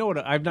 I know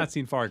I've not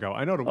seen Fargo.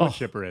 I know what a wood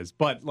chipper is,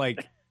 but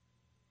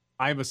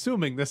I'm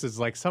assuming this is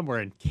somewhere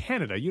in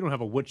Canada. You don't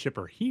have a wood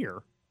chipper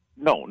here.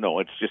 No,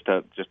 it's just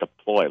a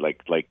ploy.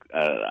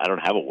 I don't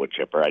have a wood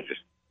chipper.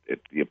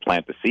 You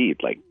plant the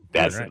seed.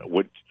 Dad's got a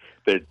wood.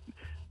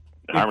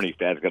 Harmony's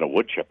dad's got a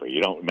wood chipper.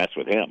 You don't mess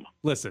with him.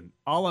 Listen,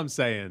 all I'm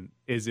saying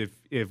is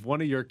if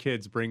one of your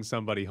kids brings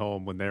somebody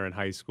home when they're in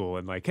high school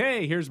and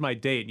hey, here's my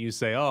date, and you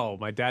say, oh,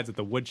 my dad's at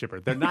the wood chipper,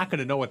 they're not going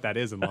to know what that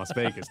is in Las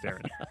Vegas,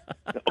 Darren.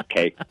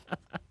 Okay.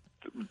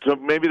 So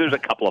maybe there's a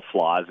couple of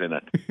flaws in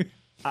it.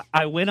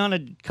 I went on a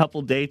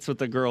couple dates with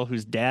a girl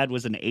whose dad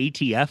was an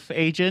ATF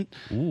agent,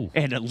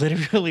 and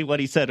literally what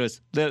he said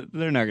was, they're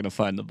not going to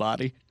find the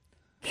body.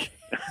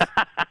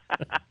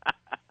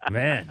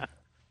 Man,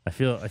 I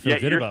feel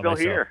good about myself.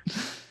 Here.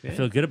 I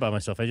feel good about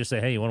myself. I just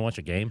say, hey, you want to watch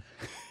a game?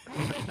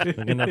 I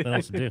got nothing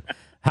else to do.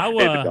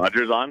 The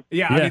Dodgers on?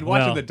 Yeah,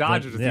 watching the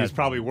Dodgers with you is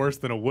probably worse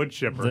than a wood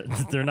chipper.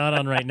 They're not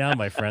on right now,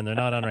 my friend. They're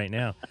not on right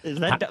now.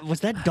 Was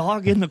that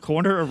dog in the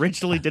corner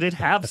originally? Did it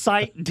have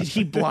sight? Did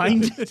he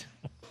blind it?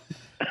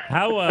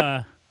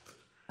 How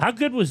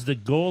good was the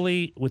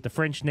goalie with the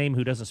French name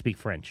who doesn't speak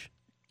French?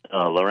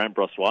 Laurent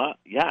Brossoit.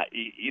 Yeah,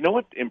 you know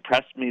what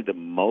impressed me the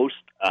most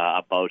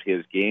about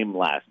his game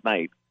last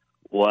night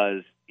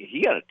was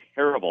he got a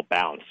terrible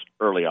bounce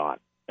early on.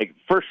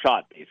 First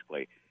shot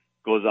basically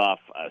goes off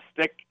a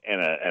stick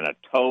and a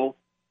toe,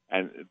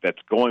 and that's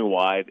going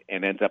wide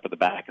and ends up at the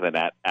back of the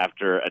net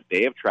after a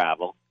day of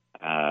travel,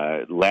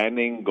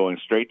 landing, going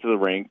straight to the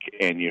rink,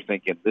 and you're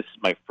thinking, this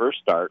is my first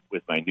start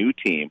with my new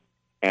team,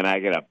 and I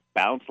get a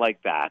bounce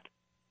like that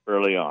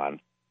early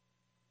on.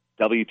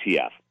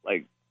 WTF?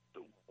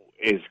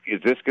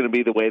 Is this going to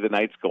be the way the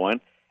night's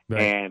going?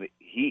 Right. And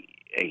he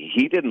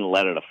didn't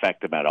let it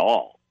affect him at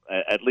all,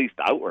 at least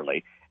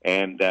outwardly.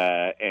 And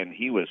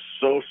he was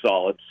so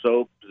solid,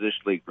 so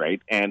positionally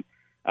great. And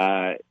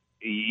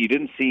you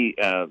didn't see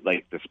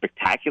the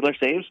spectacular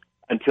saves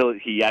until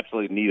he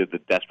absolutely needed the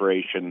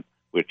desperation,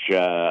 which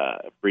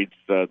breeds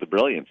the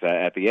brilliance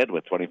at the end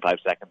with 25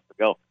 seconds to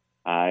go.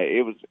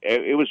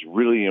 It was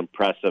really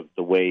impressive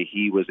the way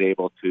he was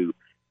able to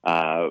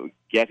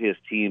get his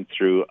team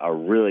through a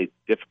really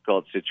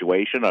difficult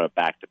situation on a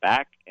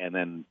back-to-back, and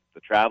then the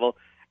travel,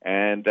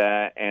 and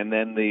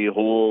then the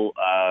whole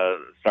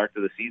start to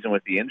the season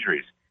with the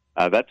injuries.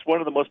 That's one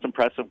of the most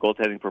impressive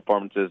goaltending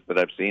performances that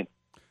I've seen.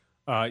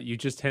 You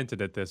just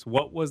hinted at this.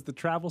 What was the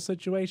travel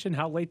situation?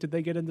 How late did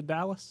they get into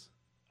Dallas?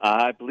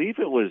 I believe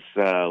it was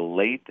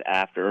late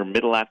after or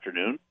middle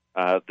afternoon.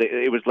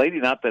 It was late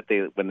enough that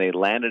when they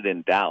landed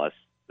in Dallas,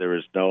 there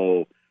was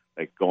no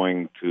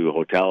going to a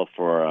hotel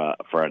for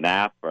a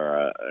nap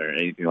or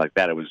anything like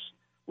that. It was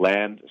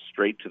land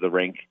straight to the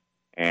rink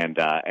and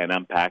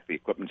unpack the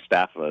equipment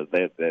staff.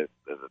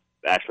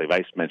 Ashley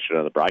Weiss mentioned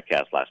on the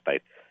broadcast last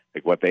night,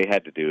 what they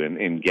had to do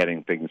in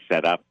getting things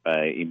set up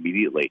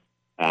immediately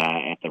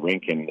at the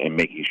rink and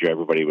making sure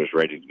everybody was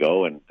ready to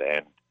go and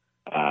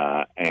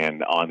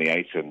on the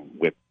ice and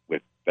with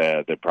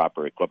the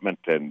proper equipment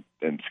and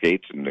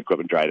skates and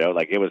equipment dried out.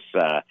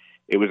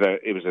 It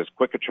was as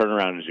quick a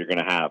turnaround as you're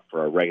going to have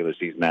for a regular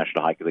season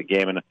National Hockey League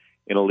game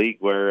in a league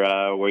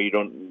where you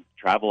don't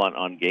travel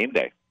on game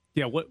day.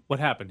 Yeah, what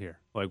happened here?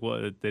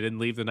 What, they didn't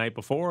leave the night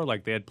before?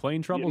 They had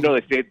plane troubles? No,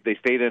 they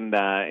stayed in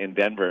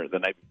Denver the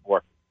night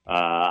before.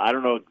 I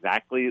don't know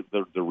exactly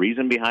the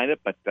reason behind it,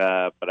 but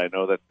I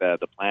know that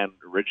the plan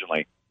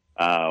originally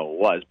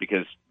was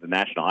because the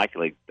National Hockey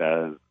League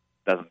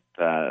doesn't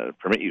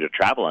permit you to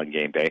travel on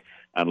game day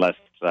unless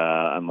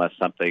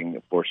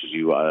something forces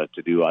you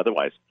to do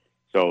otherwise.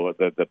 So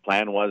the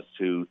plan was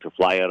to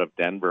fly out of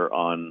Denver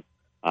on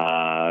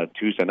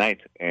Tuesday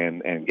night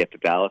and get to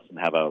Dallas and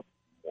have a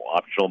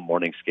optional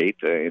morning skate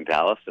in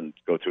Dallas and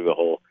go through the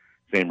whole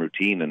same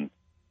routine, and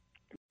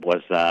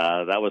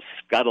that was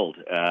scuttled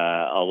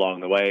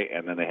along the way,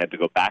 and then they had to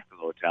go back to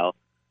the hotel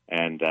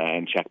and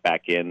check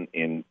back in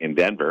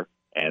Denver,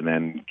 and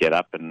then get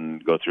up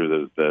and go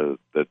through the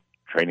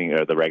training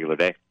or the regular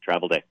day,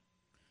 travel day.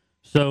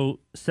 So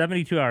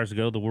 72 hours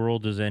ago, the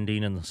world is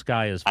ending and the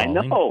sky is falling.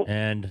 I know.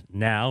 And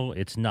now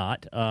it's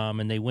not.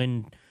 And they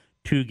win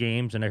 2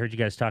 games, and I heard you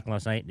guys talking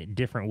last night in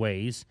different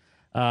ways.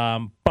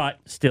 But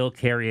still,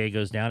 Carrier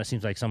goes down. It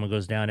seems like someone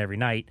goes down every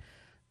night.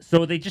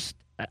 So they just,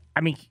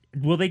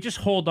 will they just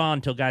hold on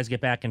until guys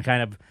get back and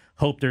kind of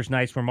hope there's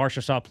nights where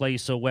Marchessault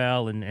plays so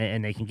well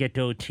and they can get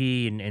to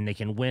OT and they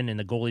can win and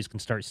the goalies can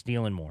start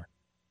stealing more?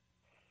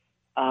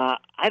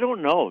 I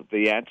don't know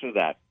the answer to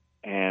that.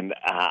 And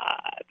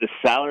the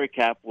salary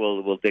cap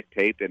will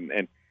dictate.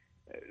 And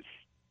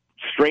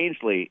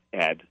strangely,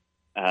 Ed,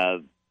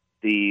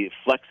 the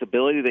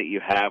flexibility that you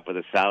have with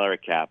a salary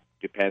cap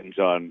depends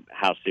on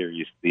how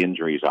serious the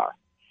injuries are.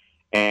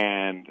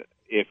 And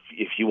if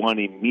you want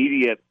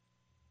immediate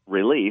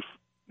relief,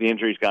 the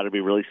injury's got to be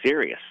really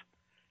serious,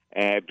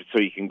 and so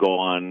you can go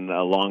on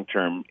a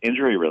long-term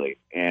injury relief.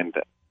 And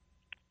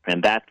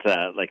that's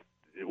like,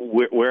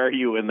 where are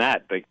you in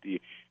that? Like, do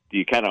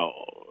you kind of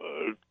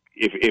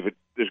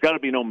there's got to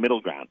be no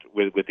middle ground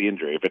with the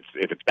injury. If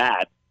it's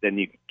bad, then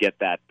you get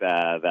that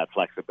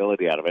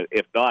flexibility out of it.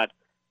 If not,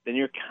 then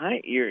you're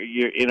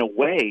in a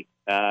way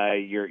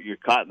you're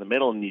caught in the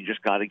middle, and you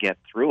just got to get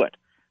through it.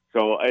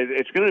 So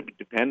it's going to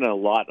depend a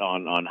lot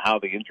on how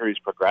the injuries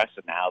progress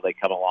and how they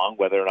come along,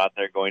 whether or not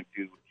they're going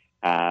to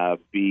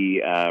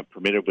be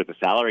permitted with the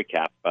salary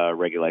cap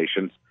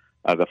regulations,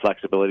 the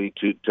flexibility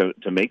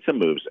to make some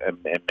moves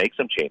and make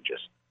some changes.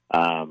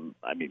 I'm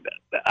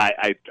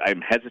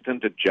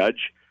hesitant to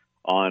judge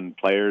on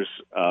players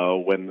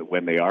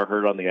when they are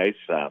hurt on the ice.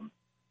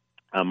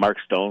 Mark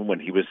Stone, when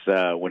he was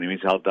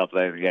held up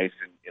on the ice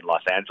in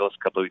Los Angeles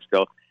a couple of weeks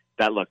ago,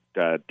 that looked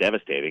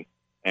devastating.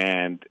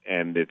 And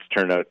it's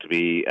turned out to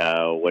be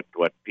what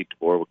Pete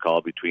DeBoer would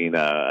call between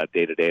a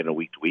day-to-day and a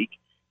week-to-week,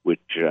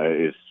 which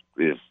is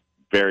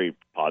very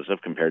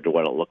positive compared to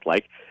what it looked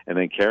like. And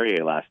then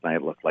Carrier last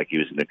night looked like he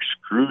was in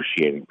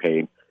excruciating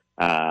pain.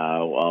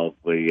 Well,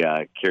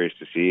 we're curious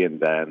to see,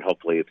 and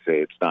hopefully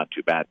it's not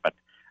too bad. But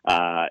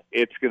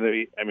it's going to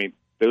be. I mean,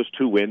 those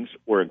 2 wins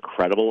were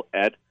incredible,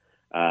 Ed.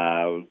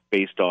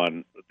 Based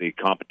on the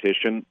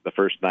competition the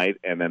first night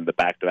and then the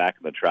back-to-back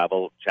and the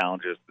travel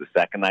challenges the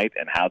second night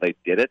and how they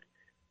did it.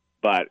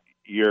 But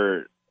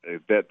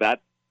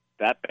that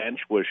bench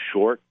was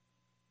short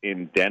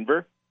in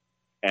Denver,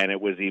 and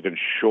it was even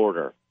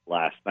shorter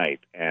last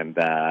night. And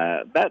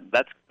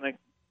that's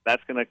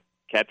gonna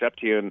catch up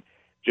to you, and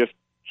just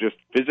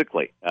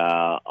physically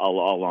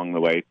along the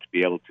way to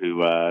be able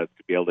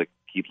to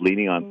keep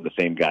leaning on the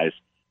same guys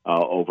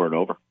over and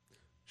over.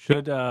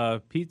 Should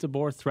Pete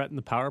DeBoer threaten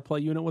the power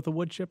play unit with a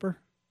wood chipper?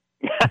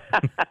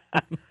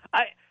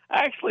 I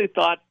actually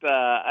thought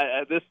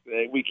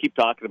we keep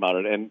talking about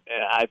it, and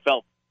I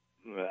felt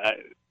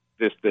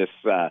this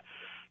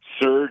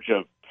surge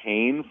of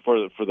pain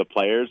for the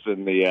players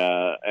and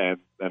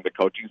the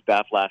coaching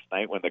staff last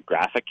night when the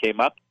graphic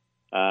came up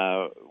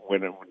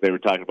when they were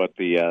talking about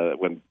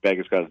when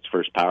Vegas got its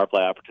first power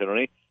play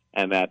opportunity,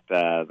 and that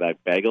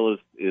Bagel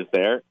is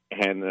there,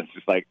 and it's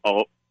just like,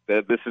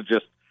 this is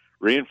just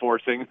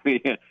reinforcing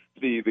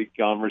the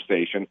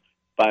conversation.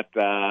 But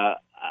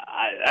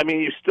I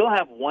mean, you still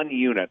have one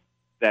unit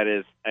that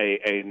is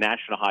a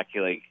National Hockey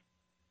League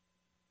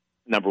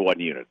number 1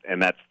 unit,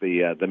 and that's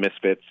the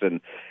Misfits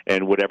and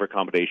whatever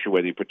combination,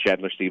 whether you put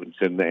Chandler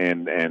Stevenson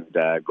and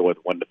go with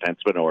 1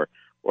 defenseman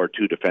or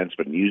 2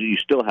 defensemen, you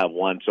still have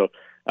one. So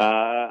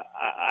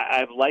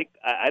I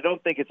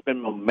don't think it's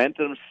been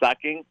momentum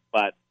sucking,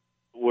 but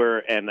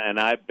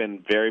I've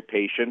been very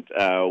patient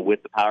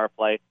with the power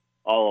play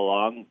all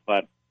along,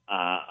 but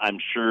I'm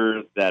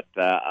sure that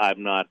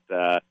I'm not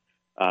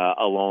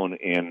alone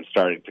in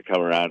starting to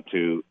come around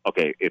to,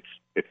 okay, it's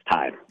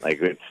time. Like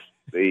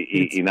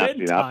enough's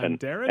enough. Time,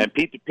 and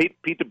Pete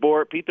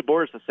DeBoer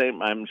is the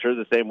same. I'm sure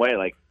the same way.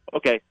 Like,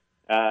 okay,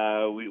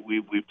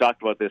 we've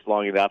talked about this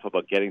long enough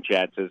about getting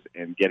chances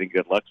and getting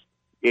good looks.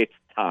 It's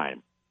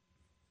time.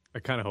 I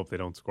kind of hope they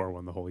don't score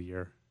one the whole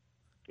year.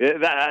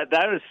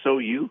 That is so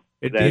you.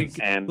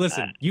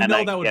 Listen,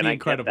 that would be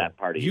incredible.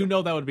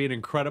 That would be an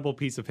incredible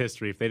piece of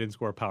history if they didn't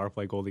score a power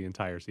play goal the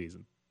entire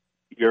season.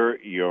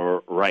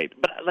 You're right,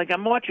 but like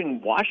I'm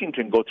watching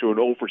Washington go through an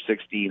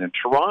 0-for-16, and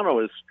Toronto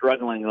is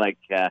struggling like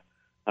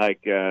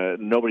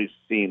nobody's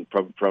seen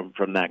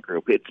from that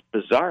group. It's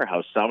bizarre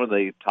how some of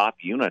the top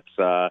units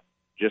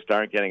just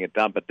aren't getting it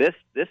done. But this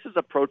is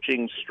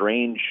approaching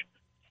strange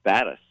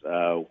status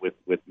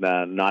with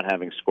not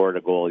having scored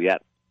a goal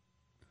yet.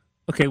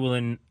 Okay, well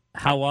then,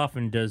 how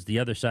often does the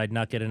other side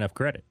not get enough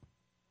credit?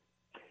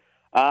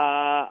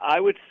 I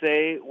would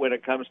say when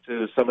it comes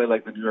to somebody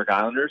like the New York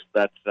Islanders,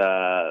 that's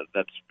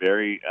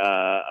very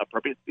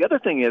appropriate. The other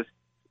thing is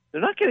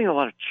they're not getting a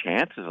lot of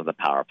chances on the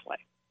power play,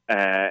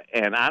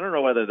 and I don't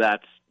know whether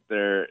that's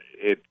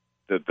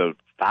the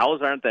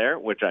fouls aren't there,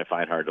 which I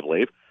find hard to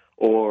believe,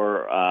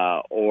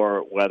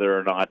 or whether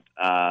or not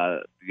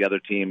the other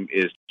team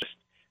is just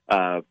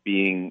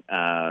being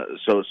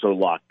so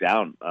locked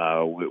down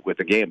with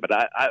the game. But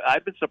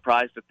I've been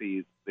surprised at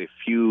the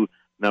few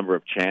number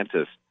of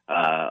chances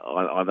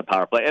on the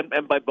power play,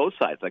 and by both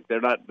sides. Like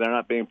they're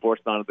not being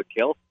forced onto the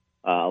kill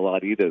a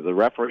lot either. The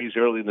referees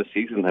early in the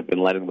season have been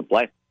letting them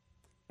play.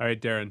 All right,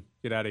 Darren,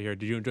 get out of here.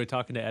 Did you enjoy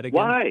talking to Ed again?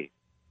 Why?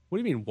 What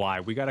do you mean why?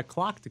 We got a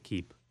clock to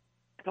keep.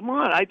 Come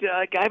on, I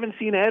haven't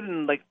seen Ed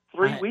in like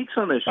 3 weeks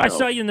on this show. I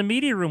saw you in the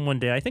media room one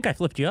day. I think I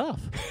flipped you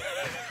off.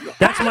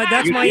 That's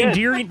my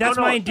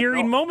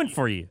endearing moment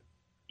for you.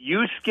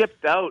 You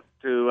skipped out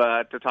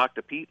to talk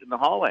to Pete in the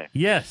hallway.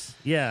 Yes,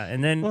 yeah,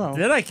 and then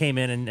I came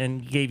in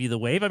and gave you the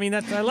wave. I mean,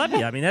 I love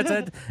you. I mean,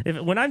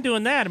 when I'm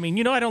doing that, I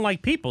mean, I don't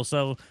like people.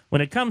 So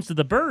when it comes to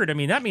the bird, I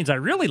mean, that means I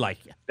really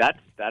like you. That's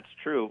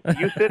true.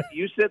 You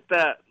sit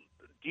that.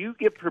 Do you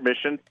give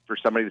permission for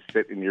somebody to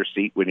sit in your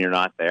seat when you're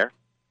not there?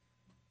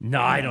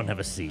 No, I don't have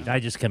a seat. I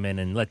just come in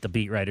and let the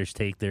beat writers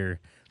take their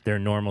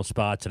normal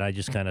spots, and I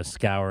just kind of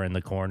scour in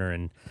the corner,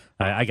 and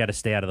I got to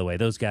stay out of the way.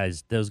 Those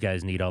guys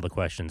need all the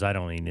questions.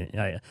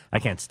 I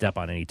can't step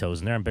on any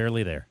toes in there. I'm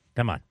barely there.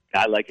 Come on.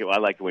 I like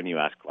it when you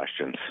ask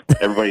questions.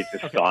 Everybody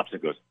just stops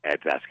and goes,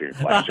 Ed's asking a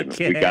question.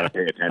 Okay. We got to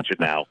pay attention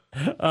now.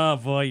 Oh,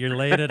 boy, you're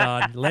laying it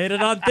on. Laying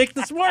it on thick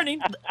this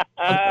morning.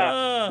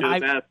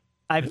 I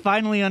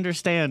finally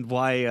understand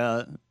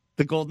why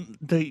the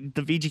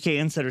VGK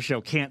Insider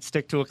Show can't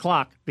stick to a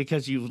clock,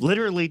 because you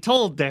literally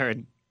told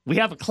Darren, we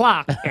have a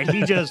clock, and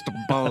he just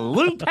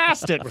blew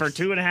past it for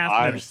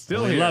 2.5 minutes.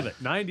 Still here. Love it.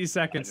 90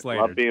 seconds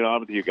later. Love being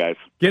on with you guys.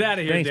 Get out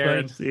of here, Thanks,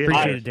 Darren. buddy.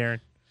 Appreciate it, Darren.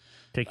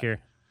 Take care.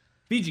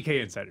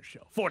 VGK Insider Show,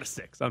 4 to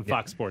 6 on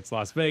Fox Sports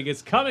Las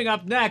Vegas. Coming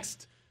up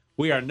next,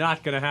 we are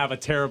not going to have a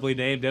terribly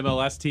named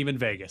MLS team in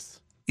Vegas.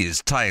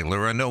 Is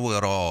Tyler a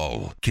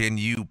know-it-all? Can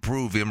you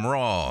prove him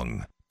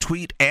wrong?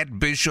 Tweet at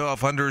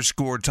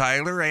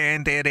Bischoff_Tyler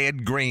and at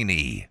Ed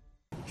Graney.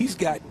 He's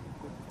got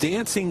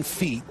dancing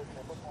feet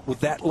with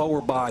that lower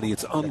body.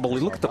 It's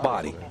unbelievable. Look at the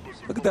body.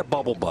 Look at that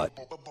bubble butt.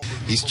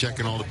 He's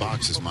checking all the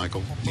boxes,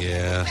 Michael.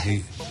 Yeah,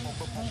 he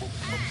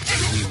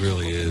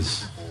really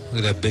is.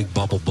 Look at that big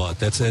bubble butt.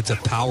 That's a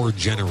power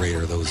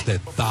generator.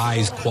 That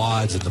thighs,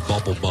 quads, and the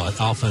bubble butt.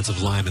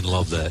 Offensive linemen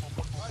love that.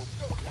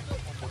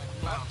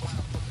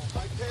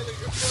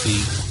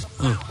 Feet.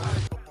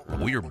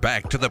 We're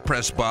back to the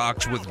press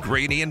box with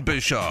Graney and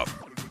Bischoff.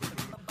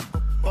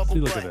 See,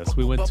 look at this.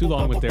 We went too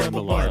long with Darren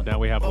Millard. Now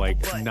we have like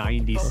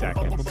 90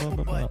 seconds.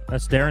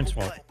 That's Darren's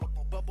fault.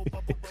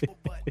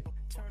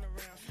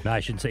 No, I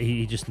shouldn't say.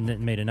 He just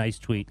made a nice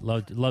tweet.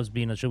 Loves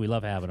being on the show. We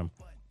love having him.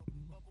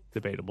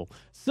 Debatable.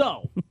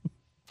 So,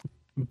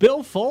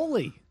 Bill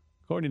Foley,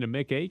 according to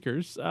Mick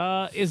Akers,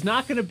 is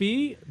not going to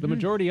be the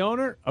majority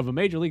owner of a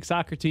Major League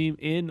Soccer team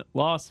in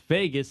Las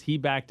Vegas. He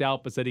backed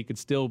out but said he could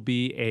still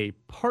be a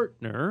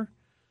partner,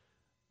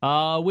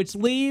 which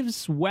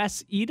leaves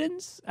Wes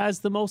Edens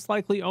as the most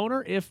likely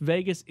owner if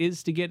Vegas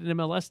is to get an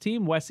MLS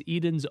team. Wes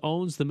Edens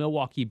owns the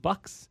Milwaukee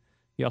Bucks.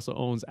 He also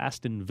owns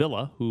Aston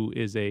Villa, who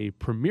is a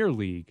Premier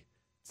League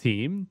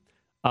team.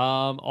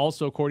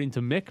 Also, according to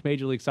Mick,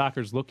 Major League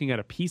Soccer is looking at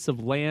a piece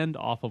of land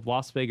off of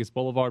Las Vegas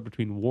Boulevard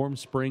between Warm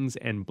Springs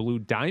and Blue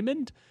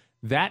Diamond.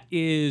 That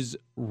is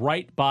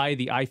right by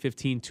the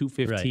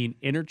I-15-215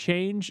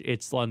 interchange.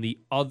 It's on the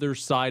other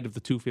side of the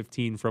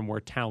 215 from where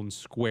Town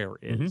Square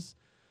is.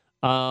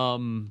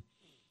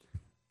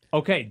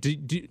 Okay,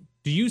 do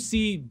you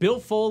see Bill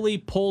Foley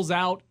pulls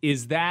out?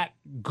 Is that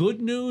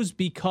good news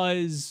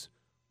because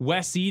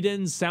Wes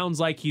Edens sounds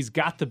like he's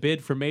got the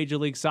bid for Major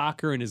League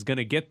Soccer and is going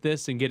to get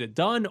this and get it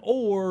done?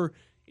 Or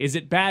is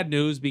it bad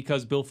news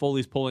because Bill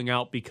Foley's pulling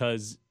out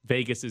because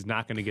Vegas is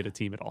not going to get a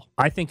team at all?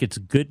 I think it's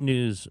good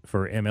news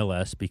for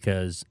MLS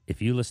because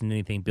if you listen to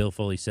anything Bill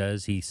Foley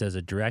says, he says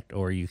it direct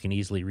or you can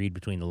easily read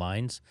between the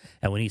lines.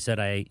 And when he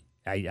said, I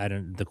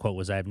don't, the quote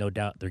was, I have no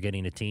doubt they're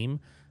getting a team.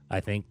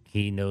 I think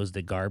he knows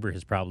that Garber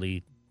has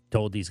probably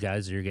told these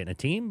guys that you're getting a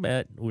team,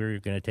 but we're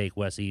going to take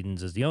Wes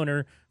Edens as the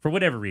owner for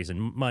whatever reason.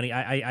 Money.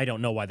 I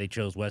don't know why they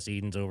chose Wes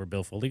Edens over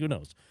Bill Foley. Who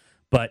knows?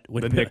 But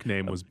the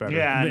nickname was better.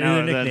 Yeah,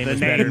 no, the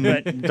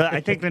name, but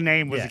I think the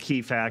name was a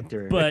key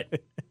factor.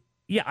 But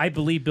yeah, I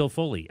believe Bill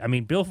Foley. I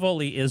mean, Bill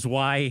Foley is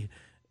why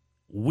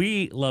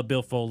we love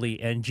Bill Foley,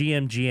 and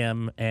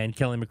GM and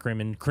Kelly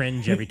McCrimmon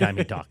cringe every time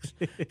he talks.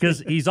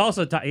 Because he's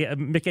also,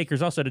 Mick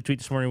Akers also had a tweet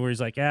this morning where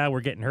he's like,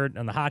 we're getting hurt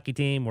on the hockey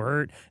team. We're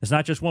hurt. It's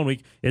not just 1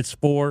 week. It's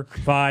 4,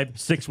 5,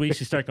 6 weeks.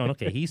 You start going,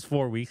 okay, he's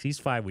 4 weeks. He's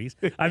 5 weeks.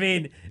 I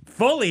mean,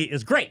 Foley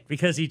is great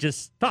because he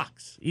just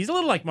talks. He's a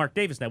little like Mark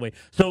Davis that way.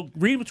 So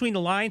read between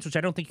the lines, which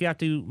I don't think you have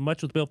to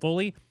much with Bill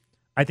Foley.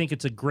 I think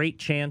it's a great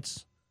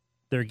chance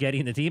they're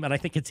getting the team, and I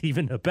think it's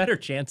even a better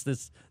chance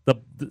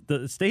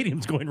the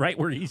stadium's going right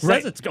where he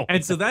says it's going.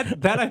 And so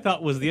that I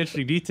thought was the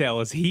interesting detail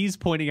is he's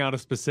pointing out a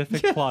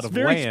specific plot of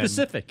very land.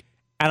 Specific.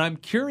 And I'm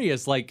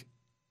curious, like,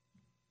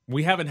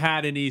 we haven't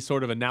had any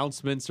sort of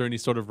announcements or any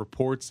sort of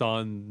reports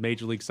on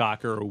Major League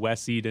Soccer or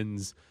Wes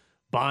Edens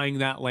buying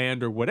that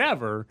land or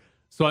whatever.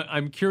 So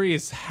I'm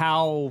curious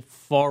how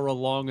far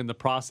along in the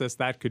process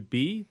that could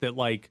be. That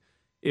like,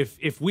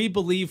 if we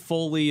believe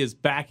Foley is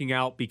backing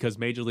out because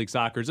Major League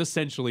Soccer's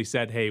essentially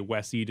said, "Hey,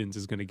 Wes Edens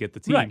is going to get the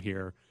team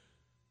here,"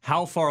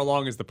 how far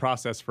along is the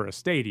process for a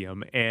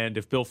stadium? And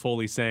if Bill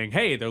Foley's saying,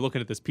 "Hey, they're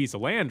looking at this piece of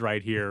land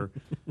right here,"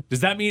 does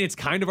that mean it's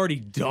kind of already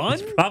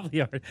done?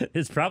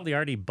 It's probably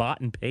already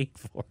bought and paid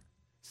for.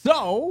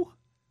 So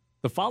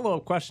the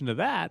follow-up question to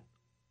that: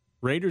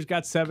 Raiders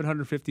got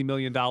 $750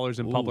 million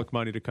in public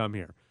money to come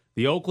here.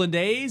 The Oakland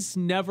A's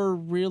never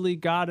really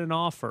got an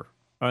offer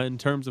in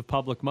terms of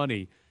public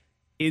money.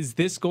 Is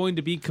this going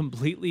to be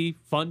completely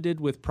funded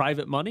with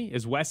private money?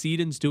 Is Wes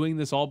Edens doing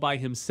this all by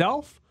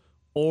himself?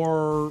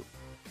 Or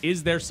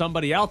is there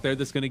somebody out there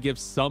that's going to give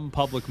some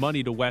public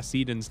money to Wes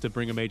Edens to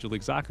bring a Major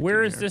League Soccer team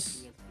Where is here?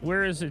 this?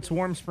 Where is it's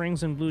Warm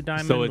Springs and Blue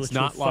Diamond? So it's which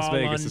not would Las fall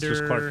Vegas. It's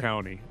just Clark under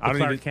County.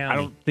 County. I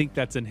don't think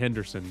that's in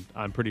Henderson.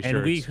 I'm pretty sure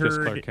And we it's just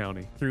heard Clark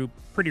County. through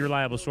pretty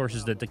reliable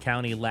sources that the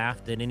county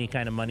laughed at any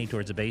kind of money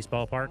towards a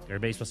baseball park or a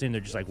baseball stadium.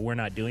 They're just like, we're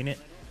not doing it.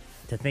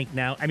 To think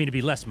now, I mean, it'd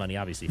be less money,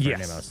 obviously, for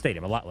an MLS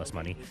stadium, a lot less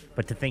money.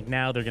 But to think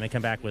now they're going to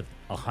come back with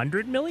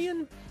 $100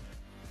 million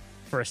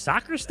for a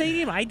soccer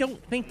stadium, I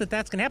don't think that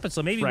that's going to happen.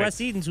 So maybe Wes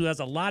Edens, who has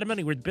a lot of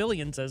money, worth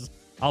billions, says,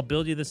 "I'll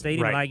build you the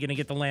stadium, and I'm going to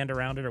get the land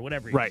around it," or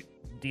whatever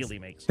deal he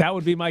makes. That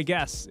would be my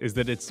guess, is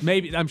that it's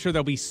maybe, I'm sure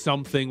there'll be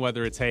something,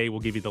 whether it's, hey,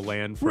 we'll give you the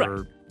land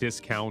for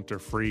discount or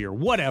free or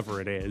whatever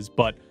it is.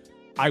 But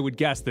I would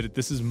guess that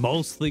this is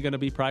mostly going to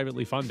be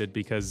privately funded,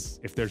 because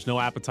if there's no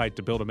appetite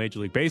to build a Major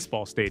League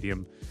Baseball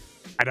stadium,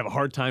 I'd have a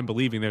hard time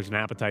believing there's an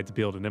appetite to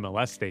build an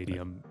MLS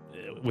stadium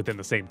within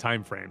the same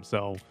time frame.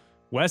 So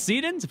Wes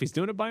Edens, if he's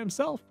doing it by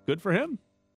himself, good for him.